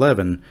on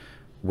 9/11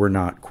 were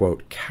not,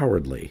 quote,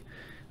 cowardly.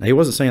 Now, he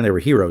wasn't saying they were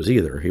heroes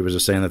either. He was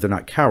just saying that they're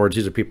not cowards.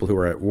 These are people who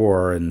are at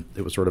war, and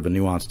it was sort of a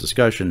nuanced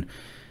discussion.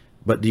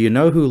 But do you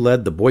know who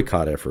led the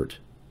boycott effort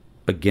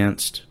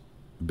against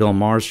Bill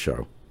Maher's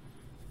show?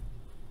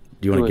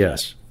 Do you want to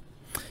guess?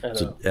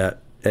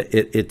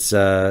 It's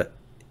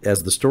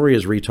as the story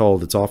is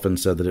retold, it's often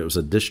said that it was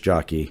a disc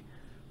jockey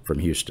from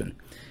Houston.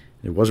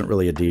 It wasn't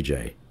really a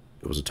DJ.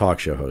 It was a talk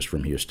show host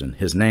from Houston.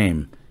 His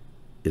name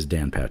is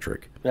Dan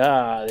Patrick.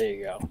 Ah, there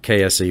you go.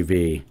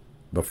 KSEV,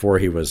 before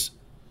he was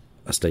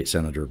a state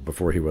senator,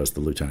 before he was the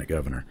lieutenant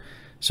governor.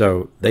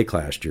 So they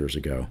clashed years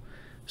ago.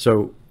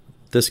 So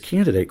this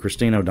candidate,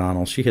 Christine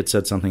O'Donnell, she had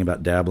said something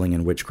about dabbling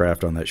in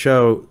witchcraft on that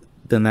show.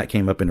 Then that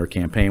came up in her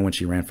campaign when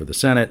she ran for the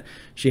Senate.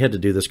 She had to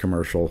do this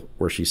commercial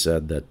where she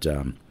said that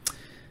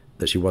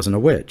that she wasn't a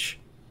witch.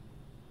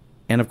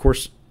 And of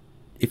course,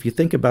 if you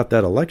think about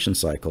that election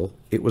cycle,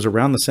 it was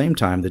around the same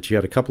time that you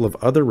had a couple of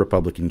other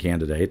Republican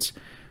candidates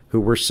who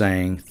were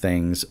saying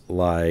things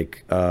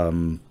like,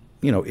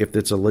 if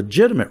it's a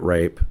legitimate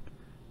rape,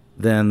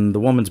 then the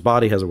woman's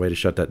body has a way to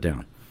shut that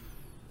down.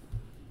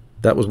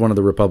 That was one of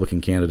the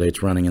Republican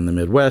candidates running in the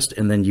Midwest.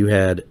 And then you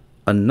had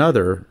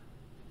another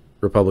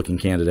Republican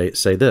candidate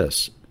say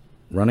this,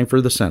 running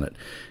for the Senate,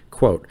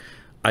 quote,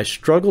 "I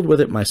struggled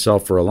with it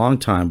myself for a long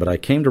time, but I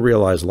came to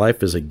realize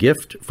life is a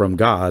gift from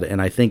God,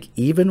 and I think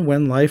even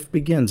when life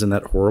begins in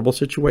that horrible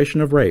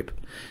situation of rape,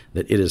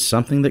 that it is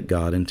something that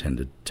God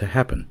intended to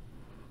happen."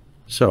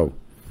 So,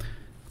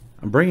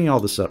 I'm bringing all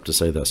this up to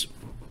say this.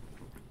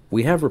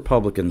 We have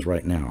Republicans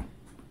right now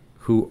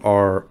who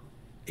are,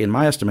 in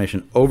my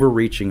estimation,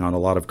 overreaching on a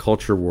lot of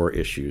culture war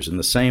issues in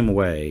the same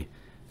way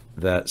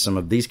that some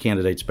of these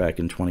candidates back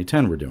in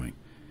 2010 were doing.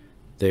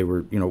 They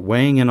were,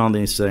 weighing in on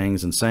these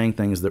things and saying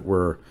things that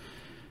were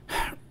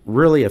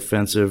really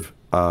offensive,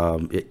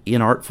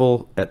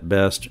 inartful at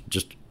best,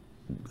 just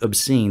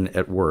obscene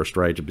at worst,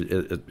 right?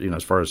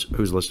 As far as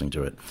who's listening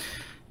to it.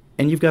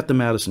 And you've got the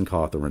Madison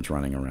Cawthorns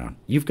running around.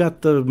 You've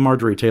got the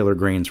Marjorie Taylor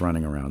Greenes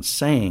running around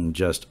saying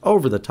just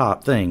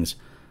over-the-top things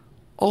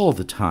all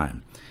the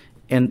time.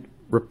 And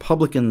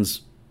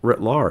Republicans writ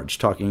large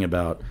talking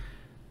about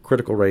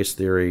critical race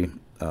theory,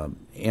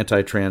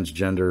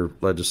 anti-transgender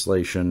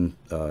legislation,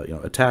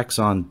 attacks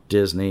on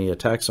Disney,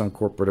 attacks on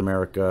corporate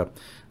America,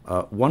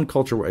 one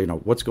culture,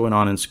 what's going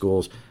on in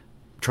schools,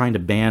 trying to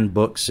ban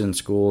books in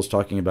schools,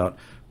 talking about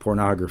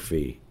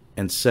pornography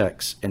and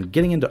sex, and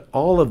getting into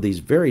all of these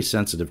very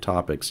sensitive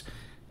topics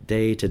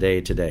day to day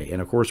to day.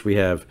 And of course, we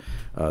have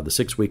the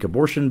 6-week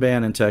abortion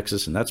ban in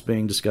Texas, and that's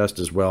being discussed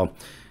as well.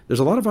 There's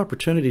a lot of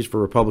opportunities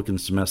for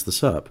Republicans to mess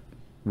this up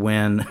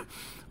when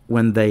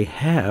they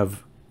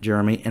have,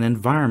 Jeremy, an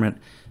environment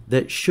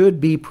that should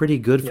be pretty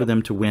good for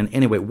them to win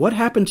anyway. What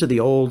happened to the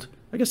old,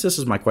 I guess this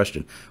is my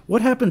question,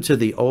 what happened to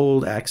the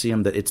old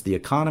axiom that it's the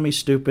economy,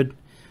 stupid?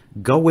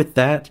 Go with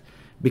that,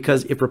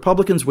 because if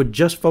Republicans would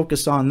just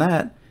focus on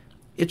that,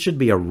 it should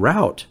be a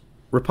rout.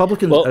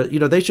 Republicans,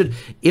 they should,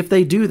 if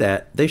they do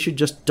that, they should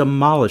just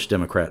demolish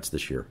Democrats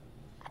this year.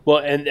 Well,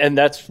 and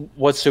that's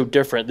what's so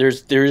different.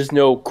 There is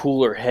no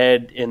cooler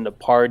head in the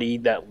party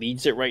that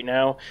leads it right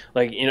now.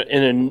 Like, in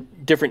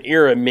a different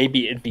era,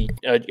 maybe it'd be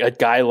a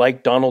guy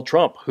like Donald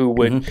Trump who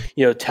would,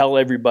 tell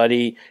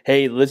everybody,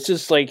 hey, let's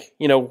just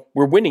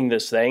we're winning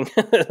this thing.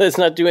 Let's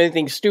not do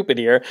anything stupid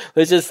here.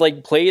 Let's just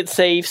play it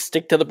safe,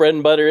 stick to the bread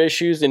and butter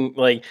issues, and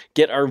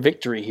get our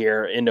victory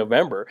here in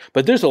November.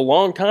 But there's a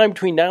long time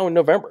between now and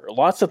November.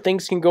 Lots of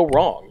things can go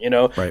wrong.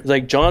 Right. It's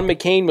like John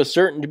McCain was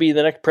certain to be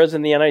the next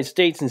president of the United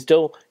States, and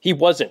still he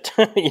wasn't.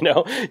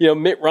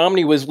 Mitt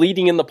Romney was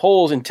leading in the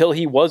polls until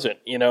he wasn't.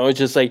 It's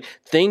just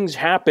things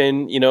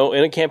happen, in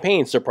a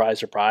campaign, surprise,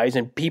 surprise,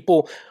 and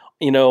people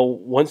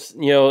once,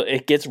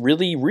 it gets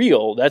really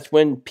real, that's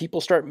when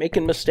people start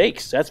making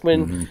mistakes. That's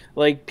when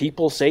like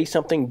people say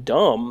something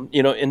dumb,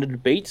 in a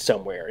debate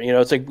somewhere.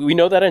 It's like, we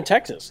know that in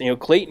Texas,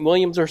 Clayton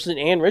Williams versus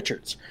Ann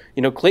Richards.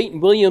 Clayton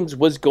Williams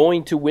was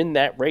going to win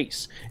that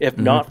race if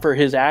not for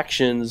his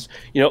actions,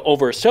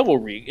 over several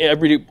weeks.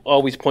 Everybody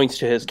always points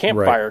to his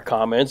campfire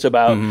comments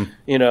about,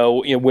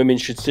 women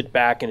should sit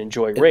back and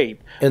enjoy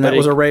rape. And that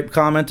was a rape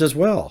comment as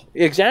well.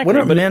 Exactly.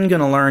 When are men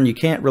going to learn you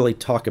can't really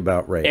talk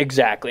about rape?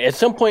 Exactly. At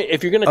some point,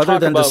 if you're going to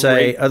talk about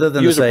rape, other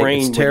than to say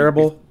it's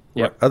terrible,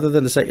 Yep. other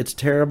than to say it's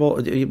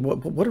terrible,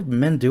 what are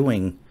men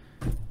doing,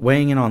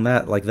 weighing in on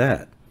that like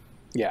that?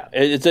 Yeah,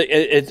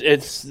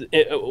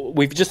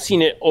 we've just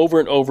seen it over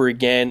and over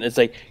again. It's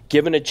like,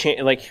 given a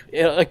chance,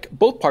 like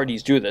both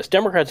parties do this.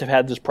 Democrats have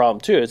had this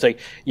problem too. It's like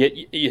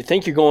you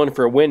think you're going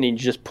for a win and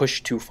you just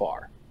push too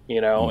far.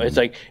 It's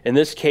like, in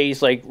this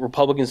case, like,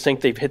 Republicans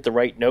think they've hit the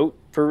right note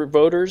for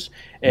voters,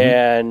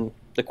 and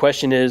the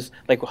question is,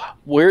 like,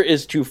 where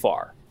is too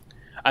far?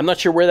 I'm not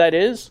sure where that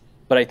is,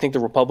 but I think the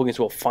Republicans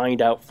will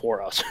find out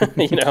for us.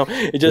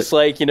 It's just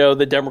like,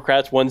 the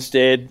Democrats once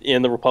did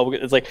in the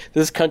Republicans. It's like,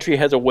 this country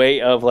has a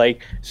way of,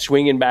 like,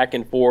 swinging back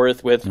and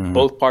forth with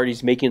both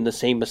parties making the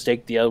same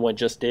mistake the other one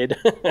just did.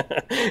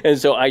 And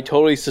so I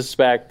totally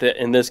suspect that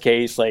in this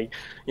case, like,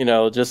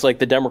 just like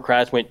the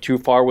Democrats went too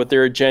far with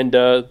their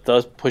agenda,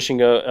 thus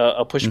pushing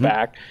a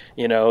pushback,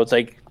 it's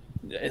like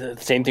the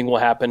same thing will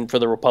happen for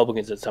the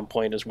Republicans at some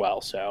point as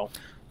well. So.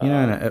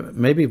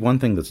 Maybe one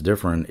thing that's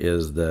different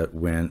is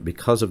that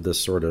because of this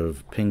sort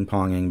of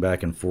ping-ponging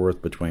back and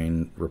forth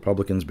between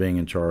Republicans being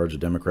in charge,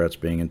 Democrats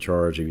being in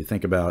charge, if you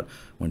think about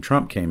when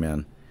Trump came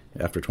in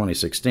after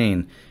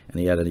 2016 and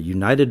he had a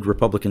united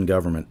Republican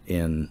government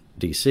in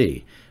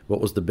D.C., what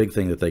was the big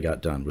thing that they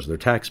got done was their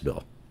tax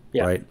bill,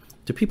 right?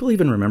 Do people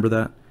even remember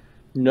that?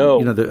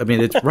 No.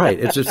 It's right.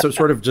 It's just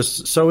sort of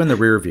just so in the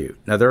rear view.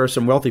 Now, there are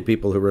some wealthy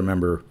people who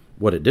remember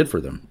what it did for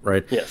them,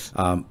 right? Yes.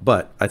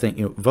 But I think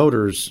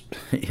voters,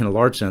 in a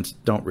large sense,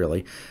 don't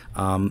really,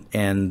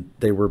 and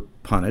they were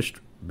punished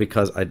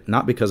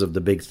not because of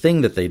the big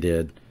thing that they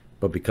did,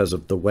 but because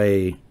of the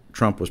way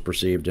Trump was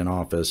perceived in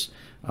office.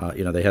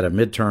 They had a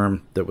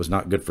midterm that was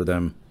not good for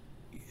them.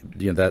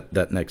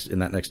 That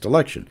next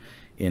election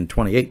in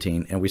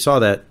 2018, and we saw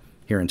that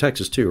here in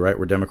Texas too, right,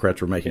 where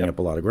Democrats were making up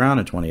a lot of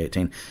ground in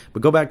 2018.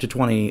 But go back to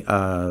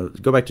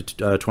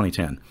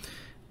 2010.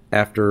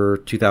 After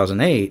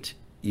 2008.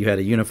 You had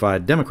a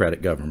unified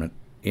Democratic government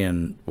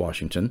in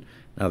Washington.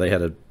 Now, they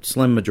had a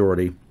slim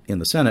majority in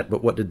the Senate,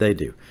 but what did they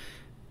do?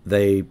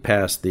 They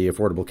passed the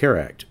Affordable Care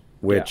Act,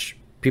 which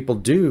people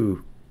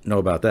do know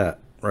about that,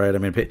 right? I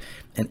mean,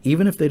 and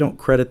even if they don't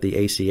credit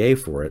the ACA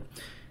for it,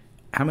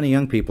 how many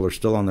young people are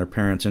still on their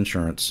parents'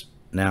 insurance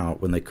now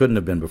when they couldn't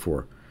have been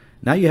before?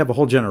 Now you have a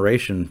whole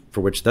generation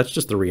for which that's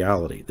just the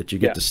reality, that you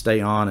get to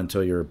stay on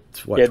until you're,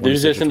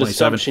 there's just an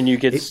assumption you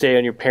get to stay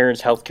on your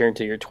parents' health care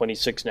until you're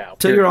 26 now.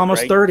 Until you're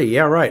almost 30.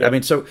 Yeah, right. Yep. I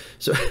mean, so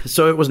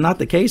it was not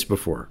the case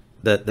before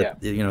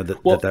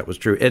that was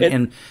true.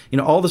 And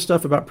all the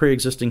stuff about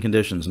pre-existing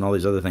conditions and all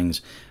these other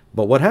things.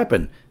 But what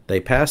happened?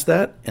 They passed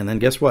that, and then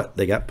guess what?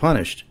 They got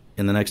punished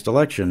in the next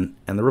election,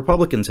 and the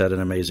Republicans had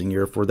an amazing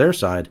year for their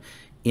side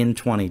in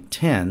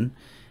 2010.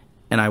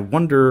 And I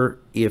wonder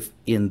if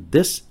in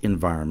this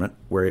environment,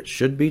 where it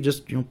should be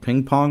just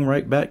ping pong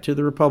right back to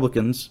the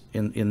Republicans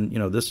in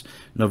this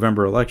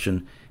November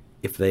election,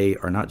 if they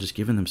are not just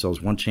giving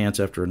themselves one chance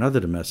after another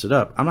to mess it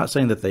up. I'm not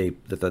saying that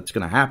that's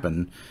going to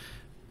happen,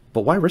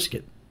 but why risk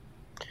it?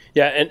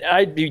 Yeah, and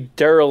I'd be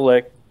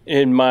derelict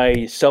in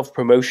my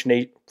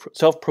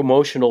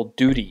self-promotional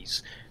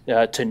duties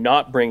to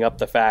not bring up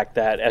the fact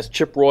that, as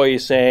Chip Roy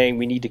is saying,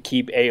 we need to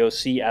keep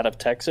AOC out of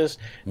Texas,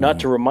 not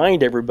to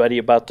remind everybody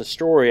about the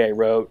story I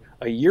wrote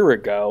a year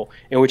ago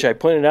in which I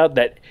pointed out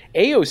that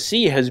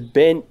AOC has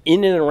been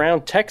in and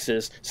around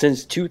Texas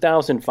since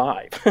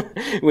 2005.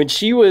 When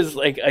she was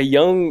like a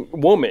young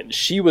woman,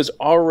 she was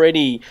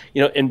already,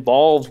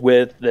 involved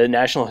with the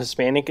National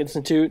Hispanic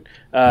Institute,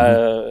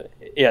 the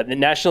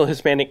National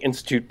Hispanic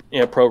Institute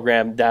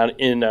program down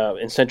in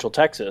Central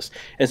Texas.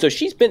 And so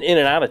she's been in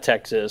and out of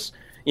Texas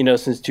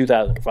since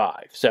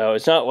 2005. So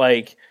it's not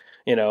like,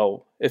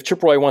 if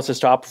Chip Roy wants to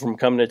stop from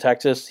coming to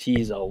Texas,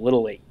 he's a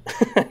little late.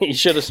 He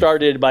should have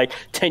started like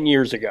 10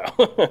 years ago.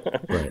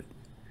 Right.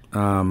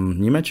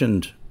 You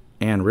mentioned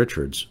Ann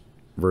Richards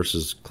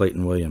versus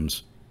Clayton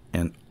Williams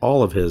and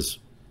all of his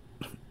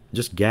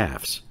just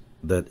gaffes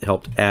that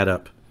helped add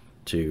up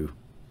to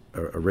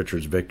a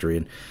Richards victory.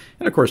 And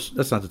of course,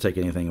 that's not to take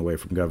anything away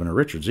from Governor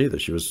Richards either.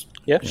 She was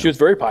she was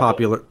very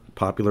popular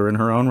in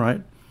her own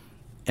right.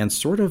 And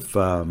sort of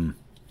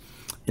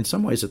in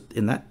some ways,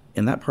 in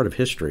that part of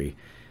history,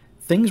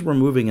 things were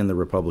moving in the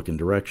Republican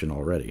direction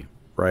already,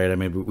 right? I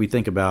mean, we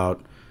think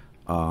about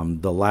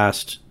the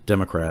last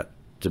Democrat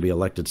to be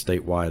elected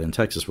statewide in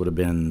Texas would have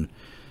been,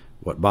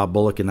 Bob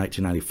Bullock in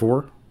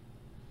 1994?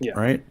 Yeah.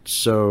 Right?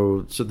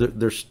 So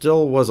there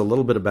still was a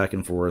little bit of back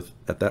and forth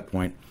at that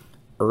point,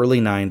 early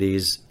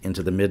 90s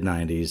into the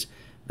mid-90s,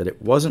 that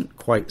it wasn't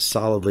quite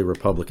solidly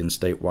Republican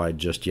statewide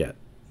just yet,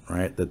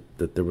 right?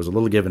 That there was a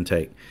little give and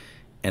take,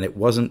 and it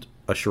wasn't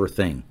a sure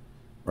thing,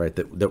 right?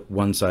 That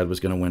one side was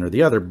going to win or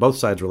the other. Both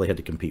sides really had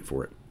to compete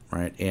for it,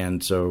 right?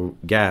 And so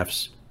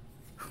gaffes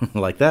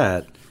like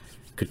that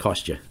could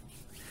cost you.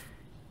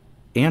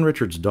 Ann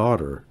Richards'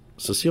 daughter,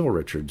 Cecile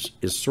Richards,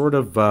 is sort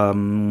of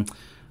a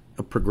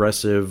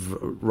progressive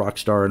rock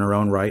star in her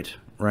own right,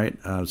 right?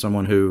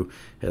 Someone who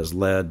has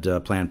led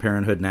Planned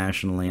Parenthood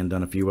nationally and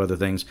done a few other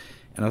things.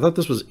 And I thought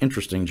this was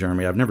interesting,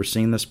 Jeremy. I've never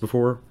seen this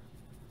before,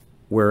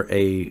 where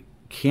a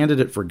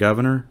candidate for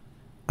governor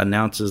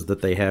announces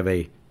that they have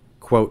a,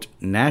 quote,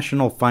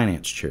 national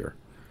finance chair.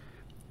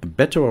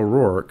 Beto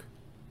O'Rourke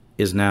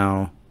is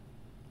now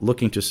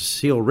looking to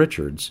Cecile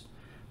Richards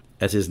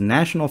as his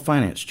national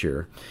finance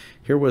chair.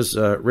 Here was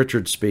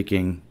Richards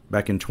speaking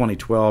back in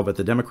 2012 at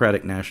the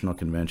Democratic National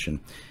Convention.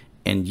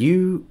 And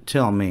you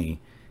tell me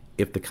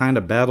if the kind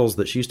of battles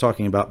that she's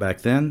talking about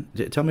back then,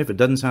 tell me if it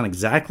doesn't sound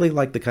exactly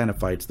like the kind of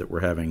fights that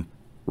we're having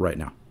right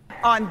now.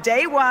 On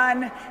day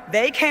one,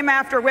 they came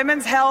after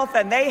women's health,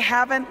 and they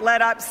haven't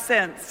let up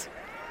since,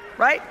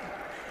 right?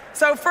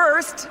 So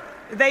first,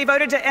 they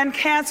voted to end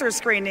cancer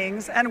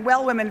screenings and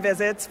well women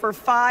visits for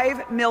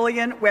 5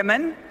 million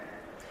women.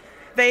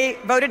 They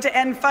voted to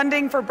end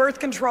funding for birth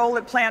control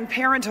at Planned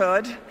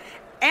Parenthood.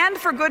 And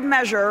for good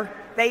measure,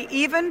 they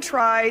even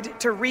tried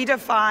to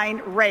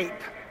redefine rape.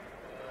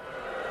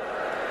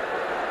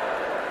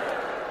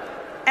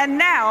 And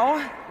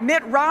now,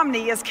 Mitt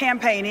Romney is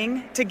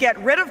campaigning to get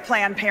rid of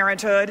Planned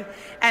Parenthood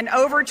and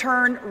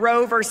overturn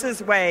Roe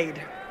versus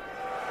Wade.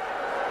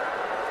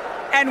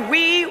 And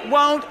we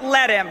won't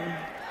let him.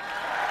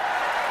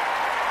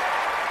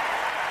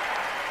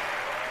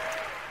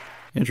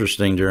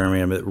 Interesting,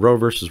 Jeremy. I mean, Roe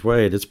versus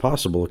Wade, it's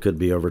possible it could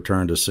be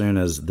overturned as soon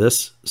as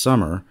this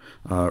summer.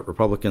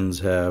 Republicans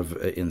have,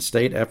 in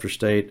state after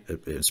state,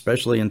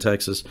 especially in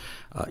Texas,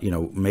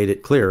 made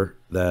it clear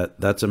that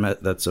that's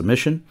a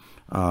mission,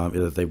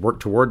 that they work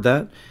toward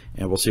that,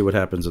 and we'll see what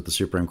happens at the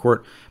Supreme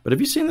Court. But have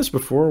you seen this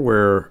before,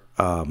 where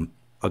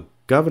a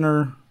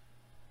governor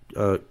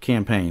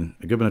campaign,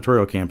 a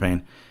gubernatorial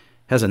campaign,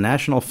 has a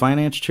national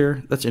finance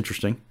chair? That's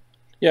interesting.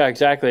 Yeah,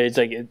 exactly. It's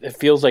like it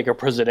feels like a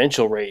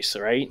presidential race,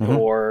 right? Mm-hmm.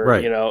 Or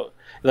right.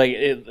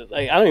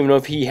 I don't even know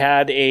if he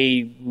had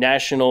a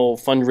national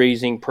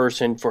fundraising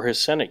person for his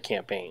Senate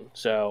campaign.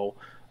 So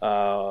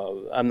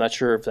I'm not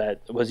sure if that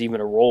was even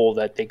a role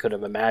that they could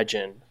have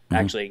imagined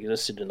actually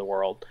existed in the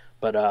world.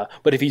 But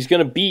if he's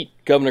going to beat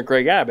Governor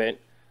Greg Abbott,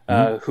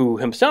 who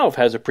himself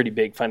has a pretty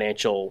big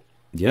financial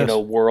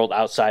world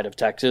outside of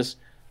Texas.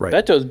 Right.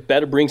 Beto's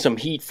better bring some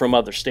heat from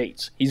other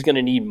states. He's going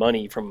to need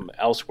money from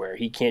elsewhere.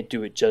 He can't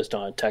do it just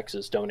on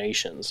Texas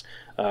donations.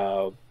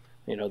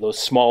 Those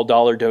small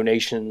dollar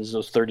donations,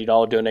 those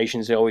 $30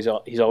 donations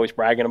he's always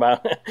bragging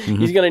about.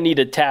 He's going to need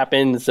to tap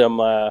in some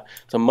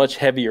much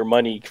heavier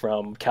money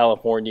from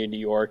California, New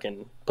York,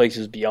 and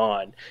places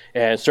beyond.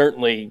 And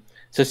certainly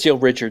Cecile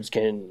Richards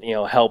can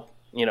help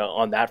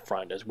on that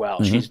front as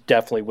well. She's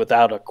definitely,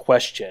 without a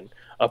question,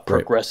 a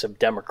progressive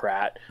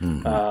Democrat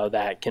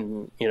that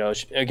can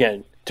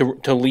again.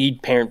 To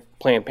lead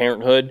Planned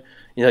Parenthood,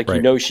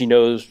 she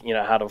knows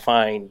how to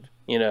find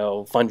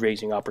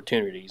fundraising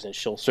opportunities, and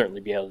she'll certainly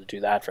be able to do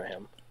that for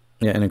him.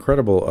 Yeah, an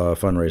incredible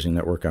fundraising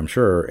network, I'm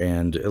sure.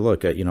 And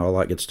look, a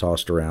lot gets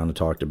tossed around and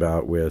talked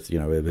about with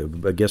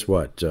guess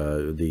what?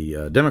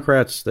 The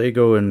Democrats, they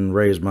go and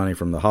raise money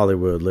from the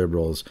Hollywood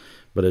liberals,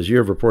 but as you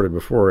have reported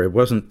before, it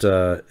wasn't.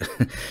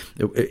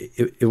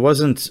 It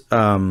wasn't.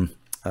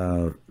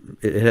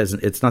 It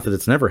hasn't. It's not that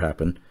it's never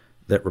happened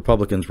that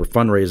Republicans were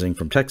fundraising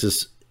from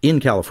Texas in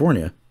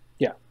California.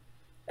 Yeah.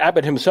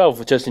 Abbott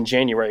himself, just in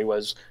January,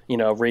 was,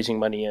 raising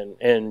money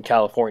in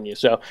California.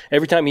 So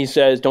every time he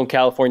says, don't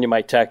California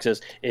my Texas,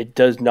 it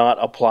does not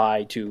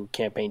apply to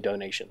campaign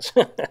donations.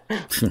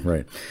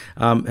 Right.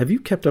 Have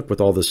you kept up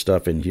with all this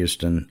stuff in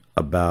Houston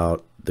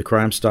about the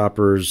Crime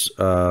Stoppers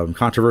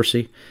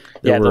controversy?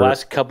 The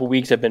last couple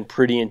weeks have been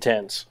pretty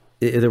intense.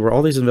 There were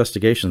all these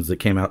investigations that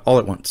came out all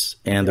at once,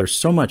 and there's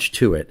so much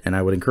to it. And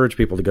I would encourage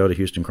people to go to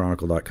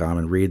HoustonChronicle.com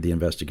and read the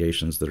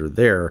investigations that are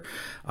there.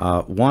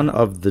 One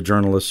of the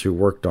journalists who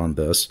worked on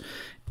this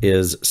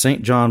is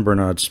St. John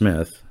Barnard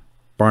Smith.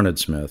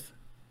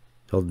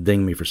 He'll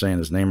ding me for saying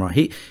his name wrong.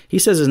 He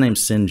says his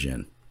name's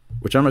Sinjin,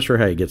 which I'm not sure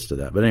how he gets to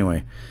that. But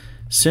anyway,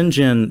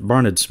 Sinjin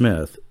Barnard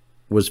Smith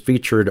was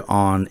featured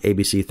on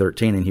ABC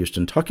 13 in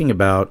Houston talking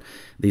about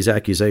these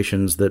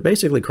accusations that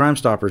basically Crime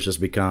Stoppers has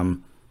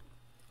become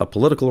a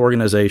political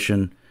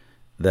organization,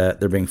 that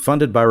they're being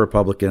funded by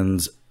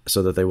Republicans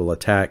so that they will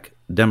attack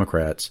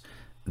Democrats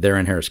there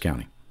in Harris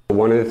County.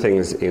 One of the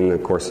things in the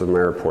course of my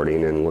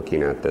reporting and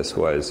looking at this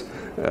was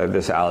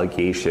this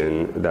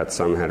allegation that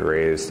some had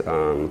raised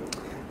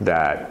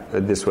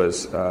that this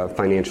was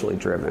financially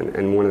driven.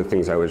 And one of the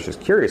things I was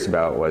just curious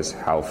about was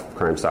how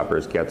Crime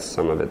Stoppers gets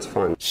some of its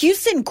funds.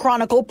 Houston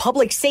Chronicle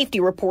public safety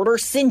reporter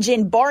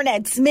Sinjin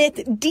Barnett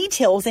Smith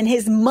details in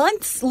his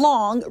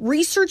months-long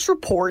research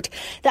report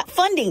that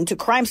funding to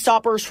Crime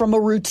Stoppers from a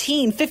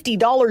routine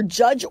 $50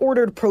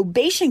 judge-ordered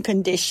probation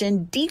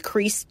condition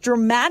decreased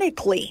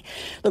dramatically.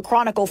 The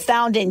Chronicle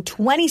found in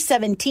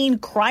 2017,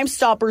 Crime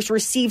Stoppers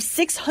received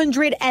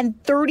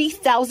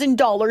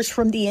 $630,000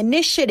 from the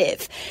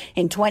initiative.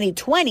 In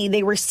 2020,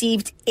 they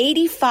received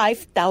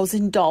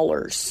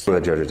 $85,000. One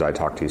of the judges I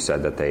talked to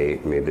said that they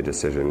made the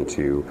decision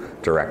to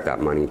direct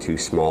that money to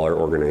smaller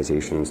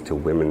organizations, to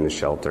women's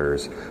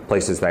shelters,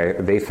 places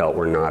that they felt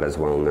were not as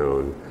well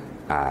known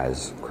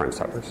as Crime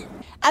Stoppers.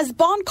 As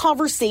bond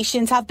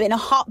conversations have been a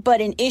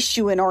hot-button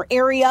issue in our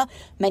area,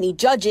 many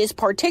judges,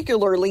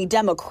 particularly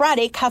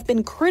Democratic, have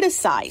been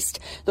criticized.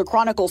 The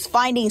Chronicle's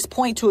findings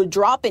point to a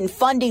drop in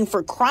funding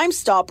for Crime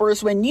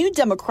Stoppers when new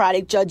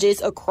Democratic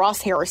judges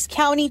across Harris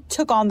County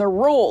took on their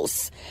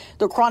roles.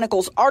 The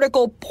Chronicle's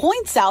article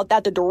points out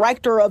that the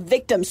director of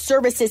victim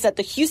services at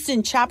the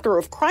Houston chapter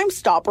of Crime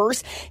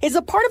Stoppers is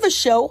a part of a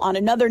show on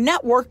another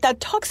network that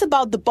talks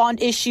about the bond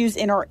issues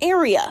in our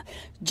area,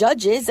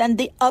 judges, and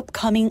the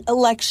upcoming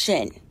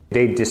election.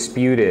 They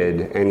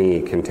disputed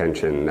any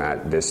contention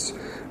that this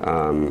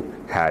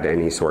had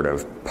any sort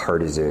of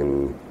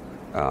partisan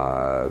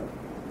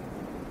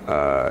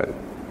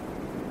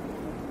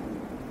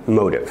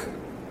motive,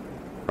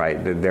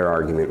 right? Their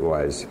argument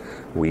was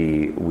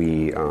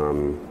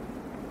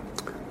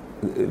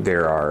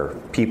there are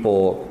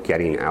people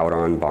getting out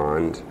on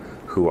bond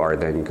who are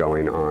then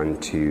going on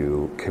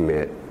to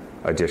commit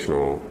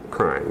additional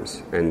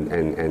crimes,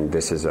 and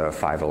this is a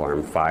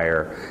 5-alarm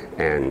fire,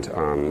 and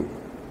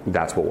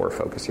that's what we're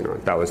focusing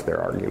on. That was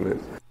their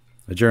argument.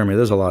 Jeremy,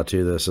 there's a lot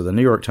to this. So the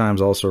New York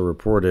Times also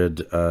reported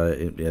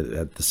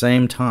at the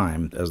same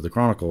time as the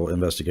Chronicle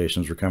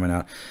investigations were coming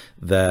out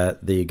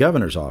that the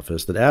governor's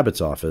office, that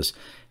Abbott's office,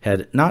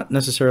 had not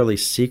necessarily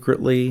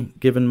secretly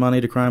given money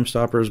to Crime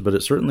Stoppers, but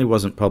it certainly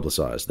wasn't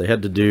publicized. They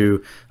had to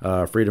do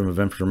Freedom of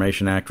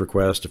Information Act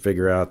requests to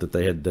figure out that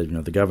they had,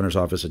 the governor's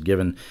office had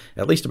given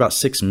at least about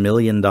 $6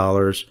 million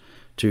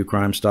to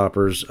Crime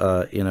Stoppers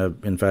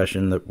in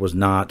fashion that was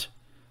not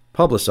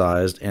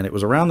publicized, and it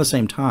was around the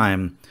same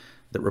time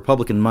that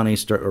Republican money,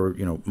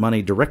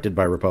 money directed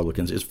by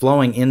Republicans, is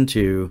flowing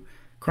into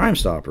Crime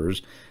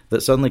Stoppers,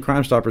 that suddenly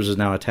Crime Stoppers is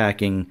now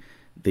attacking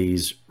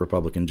these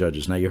Republican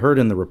judges. Now, you heard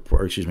in the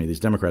report, these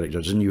Democratic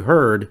judges, and you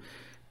heard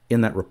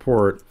in that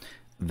report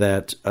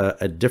that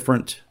a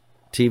different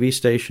TV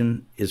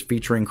station is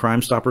featuring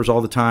Crime Stoppers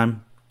all the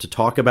time to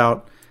talk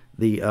about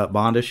the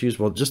bond issues.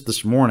 Well, just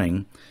this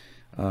morning,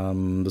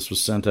 this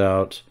was sent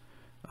out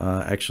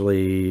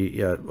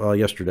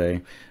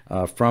yesterday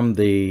from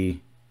the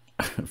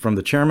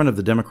chairman of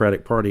the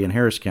Democratic Party in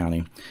Harris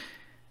County.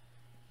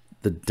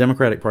 The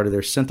Democratic Party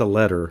there sent a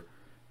letter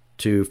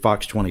to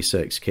Fox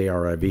 26,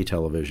 KRIV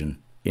television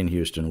in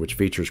Houston, which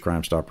features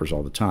Crime Stoppers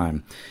all the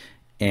time.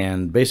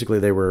 And basically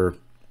they were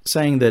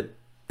saying that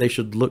they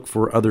should look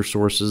for other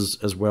sources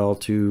as well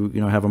to,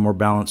 have a more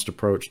balanced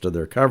approach to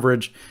their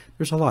coverage.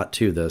 There's a lot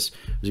to this.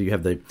 So you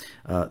have the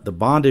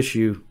bond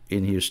issue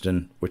in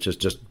Houston, which is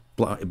just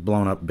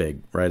blown up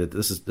big, right?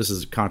 This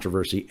is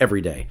controversy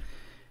every day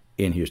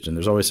in Houston.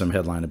 There's always some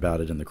headline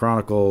about it in the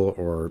Chronicle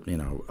or,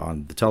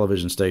 on the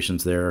television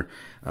stations there.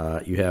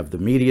 You have the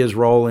media's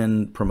role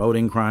in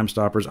promoting Crime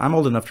Stoppers. I'm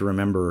old enough to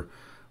remember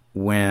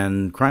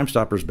when Crime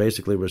Stoppers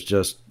basically was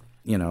just,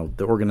 the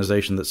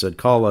organization that said,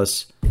 call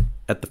us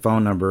at the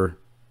phone number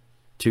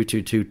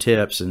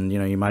 222-TIPS, and,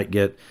 you might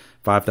get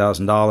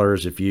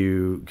 $5,000 if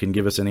you can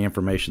give us any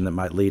information that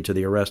might lead to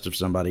the arrest of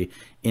somebody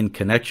in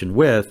connection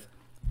with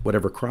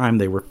whatever crime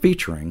they were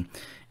featuring.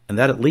 And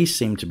that at least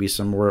seemed to be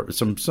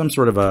some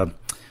sort of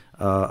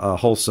a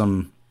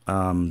wholesome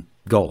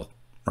goal,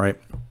 right?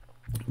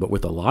 But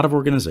with a lot of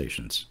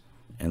organizations,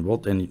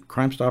 and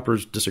Crime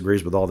Stoppers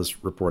disagrees with all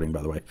this reporting,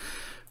 by the way.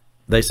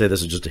 They say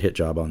this is just a hit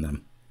job on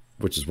them,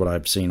 which is what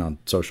I've seen on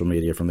social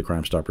media from the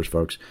Crime Stoppers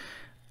folks.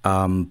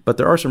 But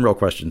there are some real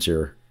questions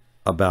here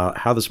about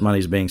how this money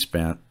is being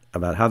spent,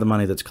 about how the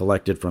money that's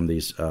collected from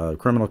these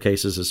criminal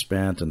cases is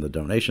spent, and the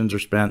donations are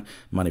spent,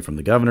 money from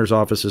the governor's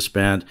office is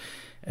spent.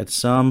 At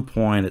some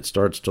point, it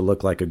starts to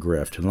look like a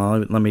grift.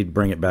 And let me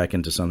bring it back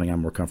into something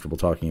I'm more comfortable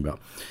talking about,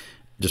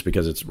 just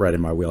because it's right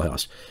in my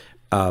wheelhouse.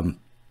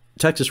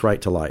 Texas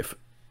Right to Life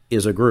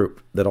is a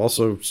group that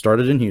also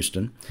started in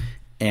Houston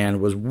and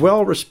was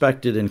well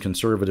respected in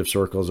conservative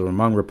circles or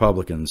among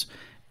Republicans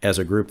as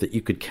a group that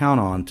you could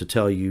count on to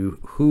tell you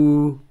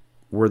who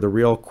were the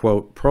real,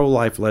 quote,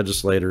 pro-life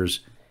legislators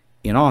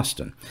in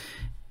Austin.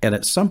 And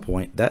at some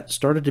point, that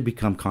started to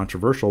become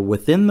controversial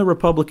within the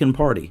Republican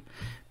Party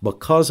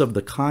because of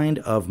the kind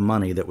of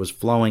money that was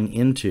flowing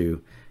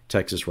into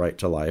Texas Right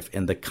to Life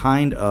and the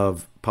kind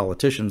of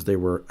politicians they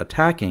were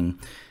attacking.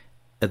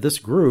 This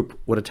group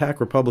would attack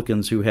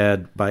Republicans who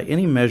had, by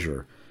any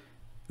measure,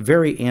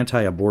 very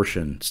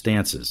anti-abortion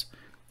stances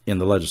in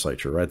the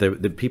legislature, right?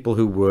 The people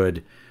who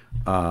would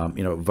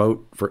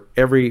vote for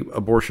every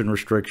abortion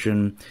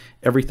restriction,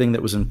 everything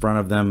that was in front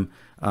of them.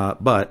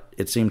 But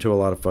it seemed to a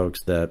lot of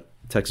folks that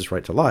Texas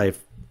Right to Life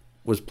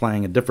was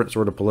playing a different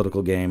sort of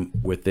political game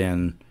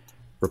within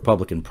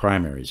Republican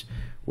primaries.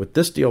 With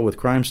this deal with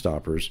Crime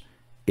Stoppers,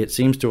 it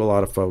seems to a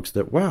lot of folks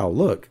that, wow,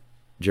 look,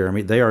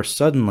 Jeremy, they are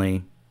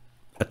suddenly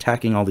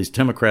attacking all these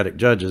Democratic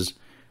judges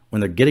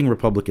when they're getting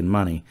Republican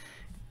money.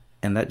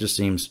 And that just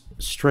seems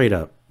straight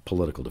up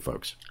political to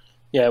folks.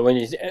 Yeah,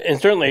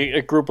 and certainly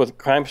a group with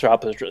Crime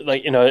Stoppers,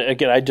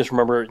 again, I just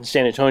remember in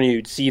San Antonio,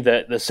 you'd see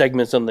the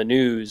segments on the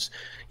news,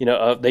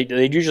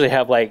 they'd usually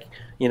have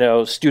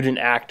student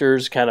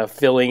actors kind of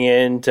filling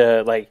in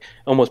to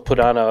almost put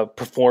on a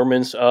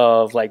performance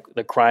of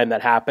the crime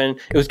that happened.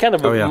 It was kind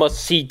of a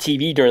must-see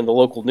TV during the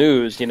local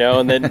news, and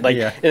then and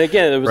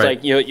again, it was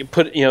right. You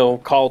put,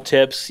 call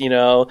tips, in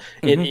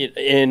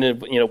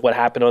what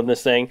happened on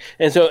this thing.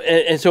 And so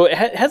it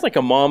has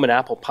a mom and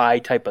apple pie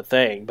type of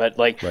thing. But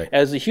right.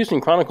 As the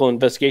Houston Chronicle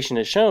investigation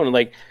has shown,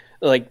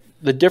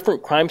 the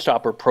different Crime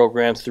Stopper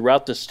programs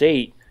throughout the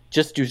state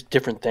just do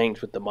different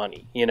things with the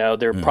money.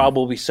 There are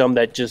probably some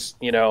that just,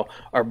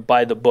 are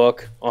by the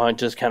book on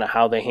just kind of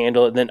how they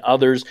handle it. And then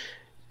others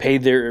pay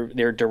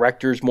their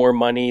directors more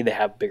money. They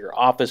have bigger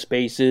office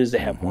spaces. They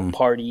have more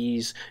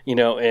parties,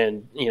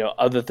 and,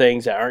 other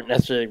things that aren't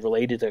necessarily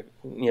related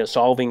to,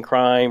 solving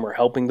crime or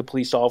helping the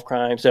police solve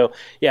crime. So,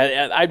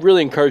 yeah, I'd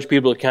really encourage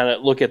people to kind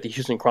of look at the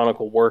Houston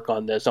Chronicle work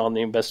on this, on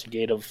the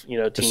investigative, team.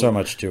 There's so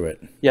much to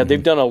it. Yeah,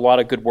 they've done a lot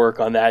of good work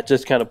on that,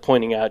 just kind of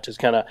pointing out just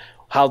kind of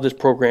how this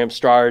program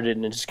started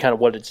and just kind of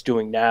what it's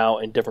doing now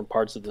in different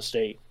parts of the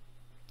state.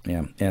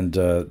 Yeah, and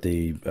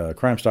the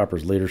Crime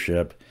Stoppers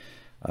leadership,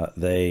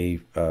 they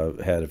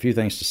had a few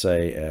things to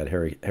say at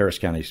Harris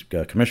County's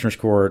Commissioner's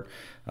Court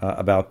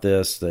about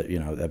this. That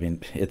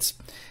it's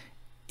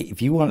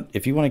if you want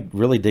to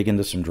really dig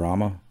into some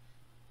drama,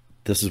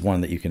 this is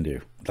one that you can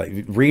do.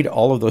 Read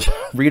all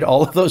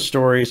of those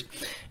stories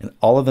and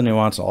all of the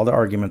nuance, all the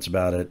arguments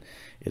about it.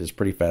 It is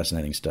pretty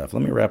fascinating stuff.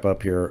 Let me wrap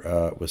up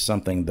here with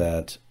something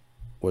that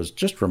was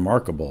just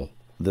remarkable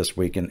this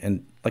week.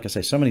 And like I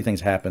say, so many things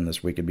happened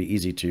this week. It'd be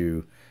easy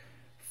to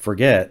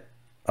forget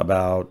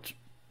about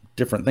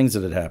different things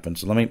that had happened.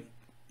 So let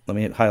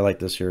me highlight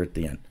this here at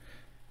the end.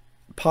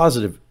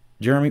 Positive,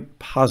 Jeremy,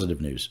 positive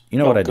news. You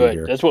know what I do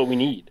here? That's what we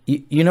need.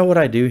 You know what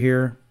I do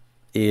here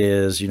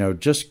is,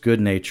 just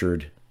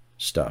good-natured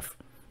stuff,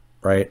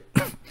 right?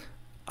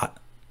 I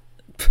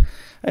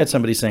had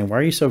somebody saying, why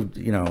are you so,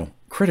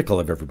 critical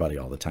of everybody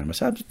all the time? I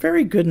said, I'm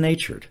very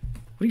good-natured.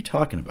 What are you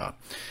talking about?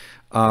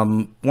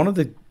 One of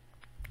the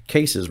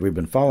cases we've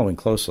been following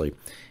closely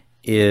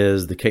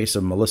is the case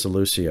of Melissa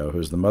Lucio,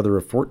 who's the mother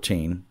of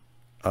 14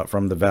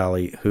 from the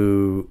Valley,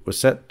 who was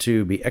set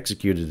to be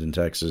executed in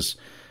Texas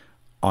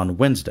on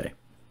Wednesday.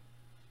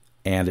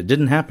 And it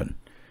didn't happen.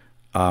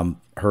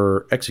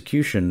 Her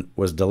execution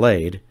was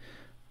delayed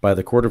by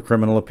the Court of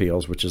Criminal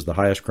Appeals, which is the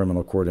highest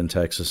criminal court in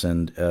Texas.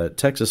 And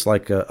Texas,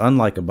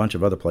 unlike a bunch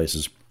of other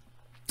places,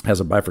 has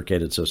a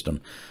bifurcated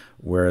system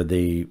where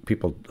the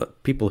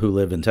people who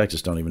live in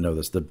Texas don't even know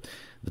this. The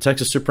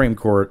Texas Supreme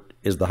Court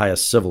is the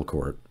highest civil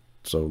court,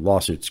 so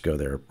lawsuits go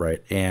there,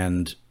 right?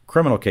 And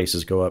criminal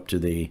cases go up to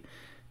the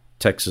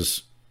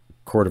Texas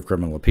Court of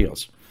Criminal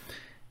Appeals.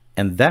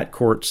 And that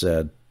court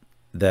said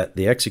that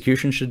the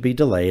execution should be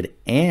delayed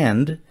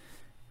and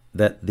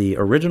that the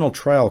original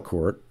trial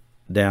court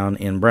down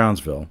in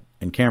Brownsville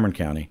in Cameron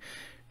County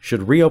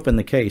should reopen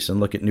the case and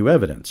look at new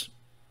evidence,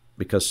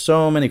 because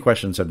so many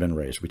questions have been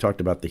raised. We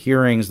talked about the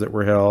hearings that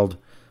were held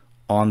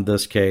on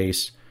this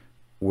case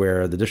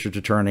where the district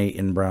attorney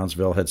in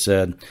Brownsville had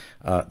said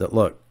that,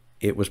 look,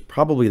 it was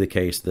probably the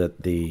case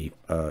that the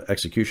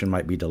execution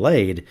might be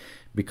delayed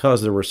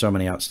because there were so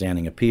many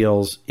outstanding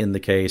appeals in the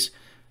case.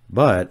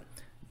 But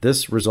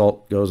this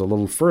result goes a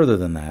little further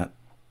than that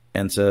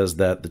and says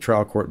that the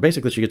trial court,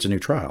 basically she gets a new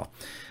trial.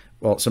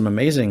 Well, some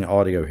amazing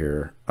audio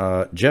here.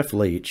 Jeff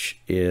Leach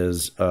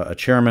is a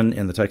chairman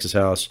in the Texas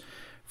House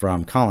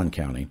from Collin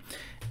County,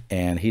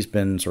 and he's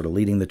been sort of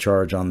leading the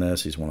charge on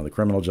this. He's one of the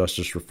criminal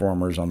justice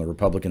reformers on the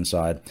Republican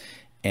side,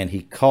 and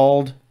he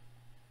called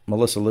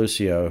Melissa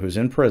Lucio, who's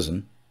in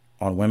prison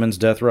on women's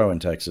death row in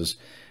Texas,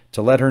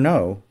 to let her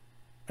know,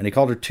 and he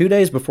called her 2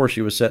 days before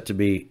she was set to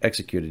be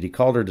executed. He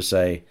called her to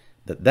say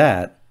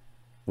that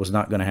was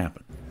not going to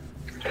happen.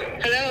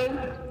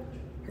 Hello?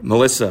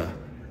 Melissa.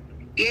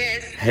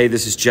 Yes. Hey,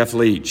 this is Jeff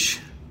Leach.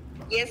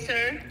 Yes,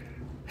 sir.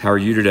 How are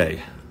you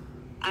today?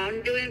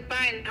 I'm doing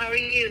fine. How are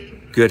you?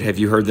 Good. Have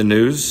you heard the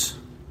news?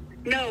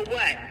 No,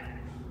 what?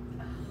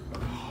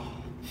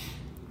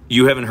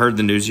 You haven't heard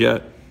the news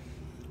yet?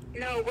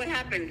 No, what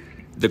happened?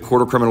 The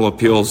Court of Criminal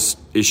Appeals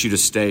issued a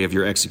stay of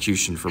your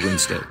execution for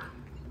reinstate.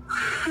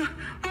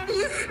 Are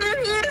you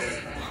serious?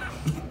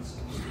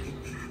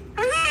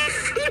 Are you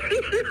serious?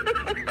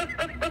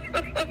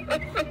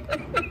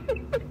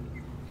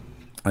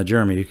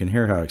 Jeremy, you can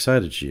hear how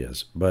excited she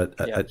is, but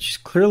she's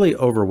clearly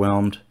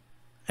overwhelmed.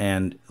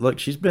 And look,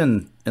 she's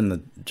been in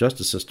the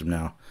justice system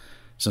now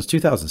since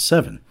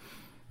 2007.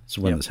 That's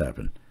when this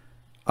happened.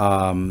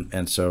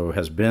 And so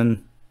has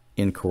been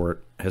in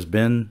court, has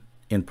been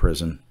in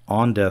prison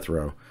on death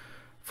row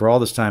for all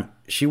this time.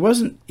 She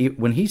wasn't,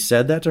 when he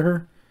said that to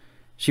her,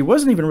 she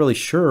wasn't even really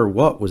sure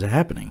what was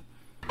happening.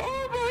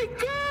 Oh my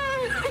God!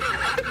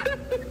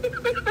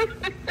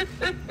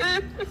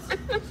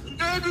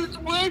 That is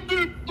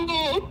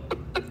wonderful!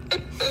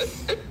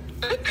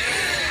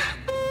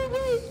 Oh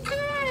my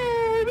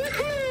God!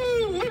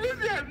 What does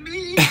that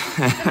mean?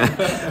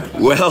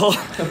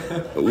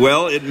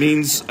 Well, it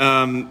means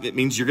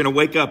you're going to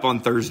wake up on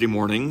Thursday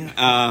morning,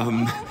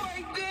 and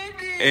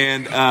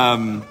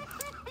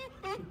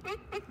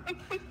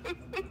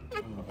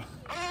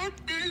Oh,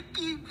 thank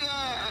you,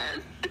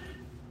 God.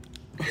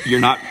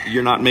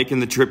 you're not making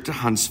the trip to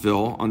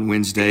Huntsville on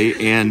Wednesday,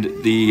 and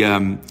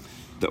the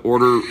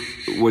order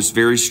was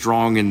very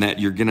strong in that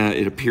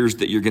it appears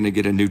that you're gonna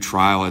get a new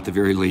trial at the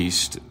very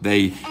least.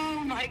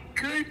 Oh my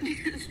goodness.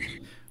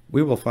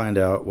 We will find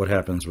out what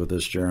happens with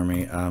this,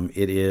 Jeremy.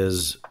 It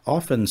is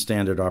often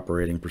standard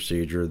operating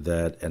procedure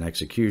that an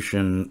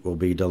execution will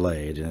be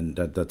delayed, and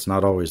that's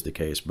not always the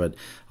case. But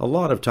a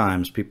lot of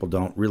times people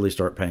don't really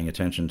start paying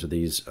attention to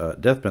these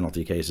death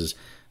penalty cases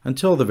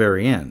until the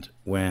very end,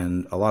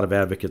 when a lot of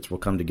advocates will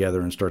come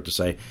together and start to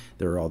say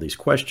there are all these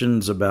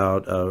questions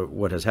about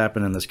what has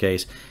happened in this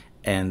case.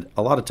 And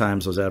a lot of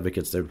times those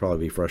advocates, they would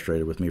probably be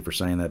frustrated with me for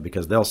saying that,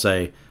 because they'll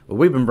say, well,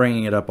 we've been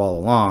bringing it up all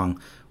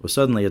along. Well,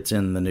 suddenly it's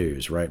in the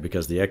news, right?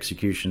 Because the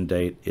execution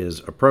date is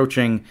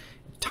approaching,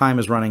 time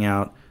is running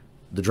out,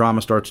 the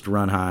drama starts to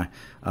run high.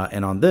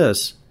 And on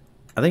this,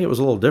 I think it was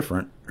a little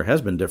different, or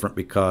has been different,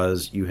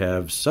 because you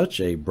have such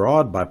a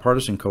broad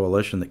bipartisan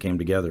coalition that came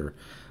together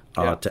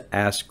to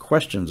ask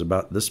questions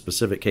about this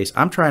specific case.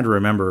 I'm trying to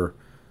remember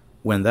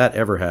when that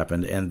ever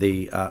happened, and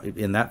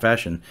in that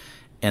fashion.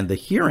 And the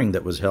hearing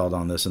that was held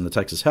on this in the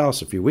Texas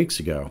House a few weeks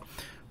ago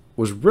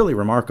was really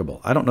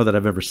remarkable. I don't know that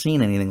I've ever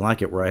seen anything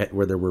like it where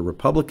there were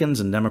Republicans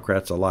and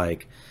Democrats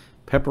alike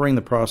peppering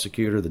the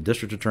prosecutor, the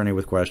district attorney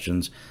with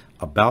questions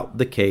about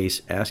the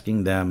case,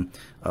 asking them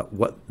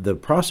what the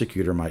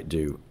prosecutor might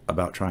do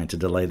about trying to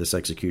delay this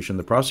execution.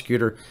 The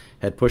prosecutor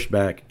had pushed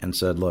back and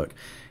said, look,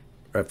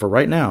 for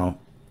right now,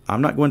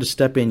 I'm not going to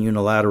step in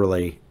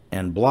unilaterally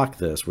and block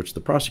this, which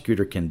the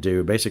prosecutor can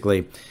do.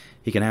 Basically,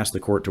 he can ask the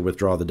court to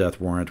withdraw the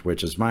death warrant,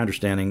 which is my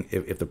understanding.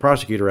 If the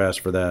prosecutor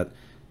asks for that,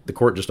 the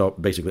court just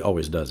basically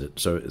always does it.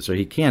 So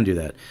he can do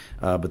that.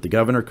 But the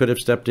governor could have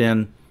stepped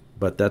in,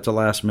 but that's a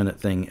last-minute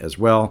thing as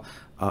well.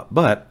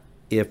 But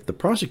if the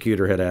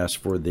prosecutor had asked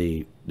for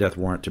the death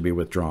warrant to be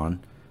withdrawn,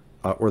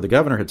 or the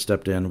governor had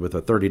stepped in with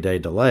a 30-day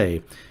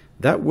delay,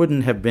 that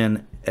wouldn't have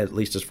been, at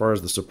least as far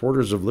as the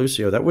supporters of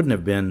Lucio, that wouldn't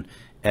have been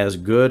as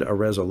good a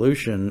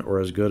resolution or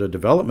as good a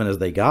development as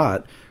they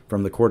got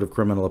from the Court of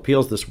Criminal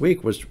Appeals this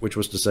week, which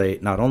was to say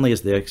not only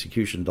is the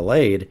execution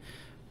delayed,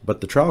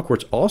 but the trial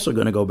court's also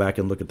going to go back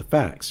and look at the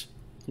facts.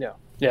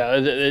 Yeah,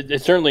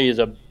 it certainly is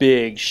a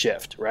big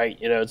shift, right?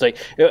 It's like,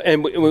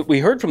 and we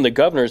heard from the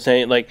governor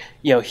saying, like,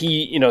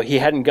 he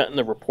hadn't gotten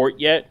the report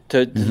yet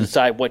to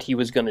decide what he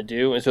was going to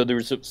do, and so there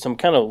was some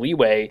kind of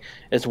leeway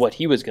as to what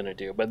he was going to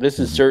do. But this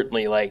is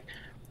certainly like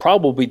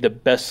probably the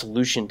best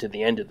solution to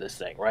the end of this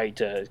thing, right?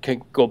 To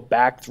go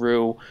back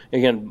through,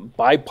 again,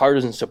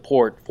 bipartisan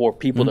support for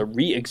people to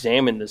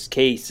re-examine this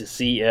case to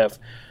see if,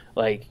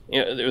 like,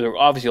 there are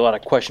obviously a lot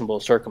of questionable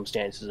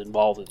circumstances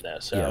involved in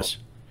this. So. Yes.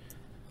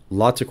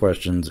 Lots of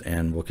questions,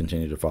 and we'll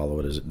continue to follow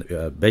it as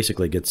it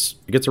basically gets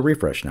a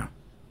refresh now.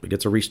 It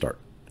gets a restart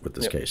with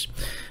this case.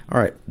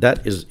 All right,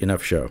 that is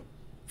enough show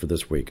for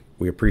this week.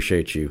 We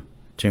appreciate you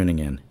tuning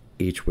in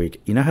each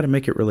week. You know how to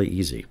make it really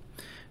easy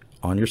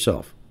on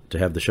yourself to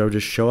have the show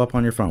just show up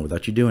on your phone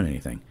without you doing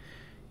anything.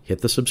 Hit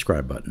the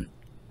subscribe button.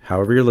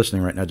 However you're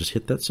listening right now, just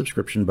hit that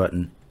subscription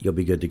button. You'll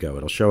be good to go.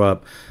 It'll show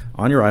up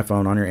on your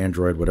iPhone, on your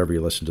Android, whatever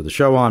you listen to the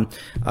show on.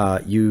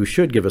 You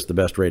should give us the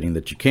best rating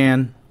that you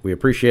can. We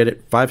appreciate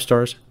it. 5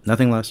 stars,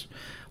 nothing less.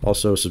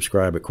 Also,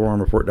 subscribe at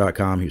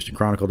quorumreport.com,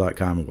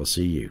 HoustonChronicle.com, and we'll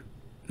see you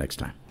next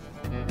time.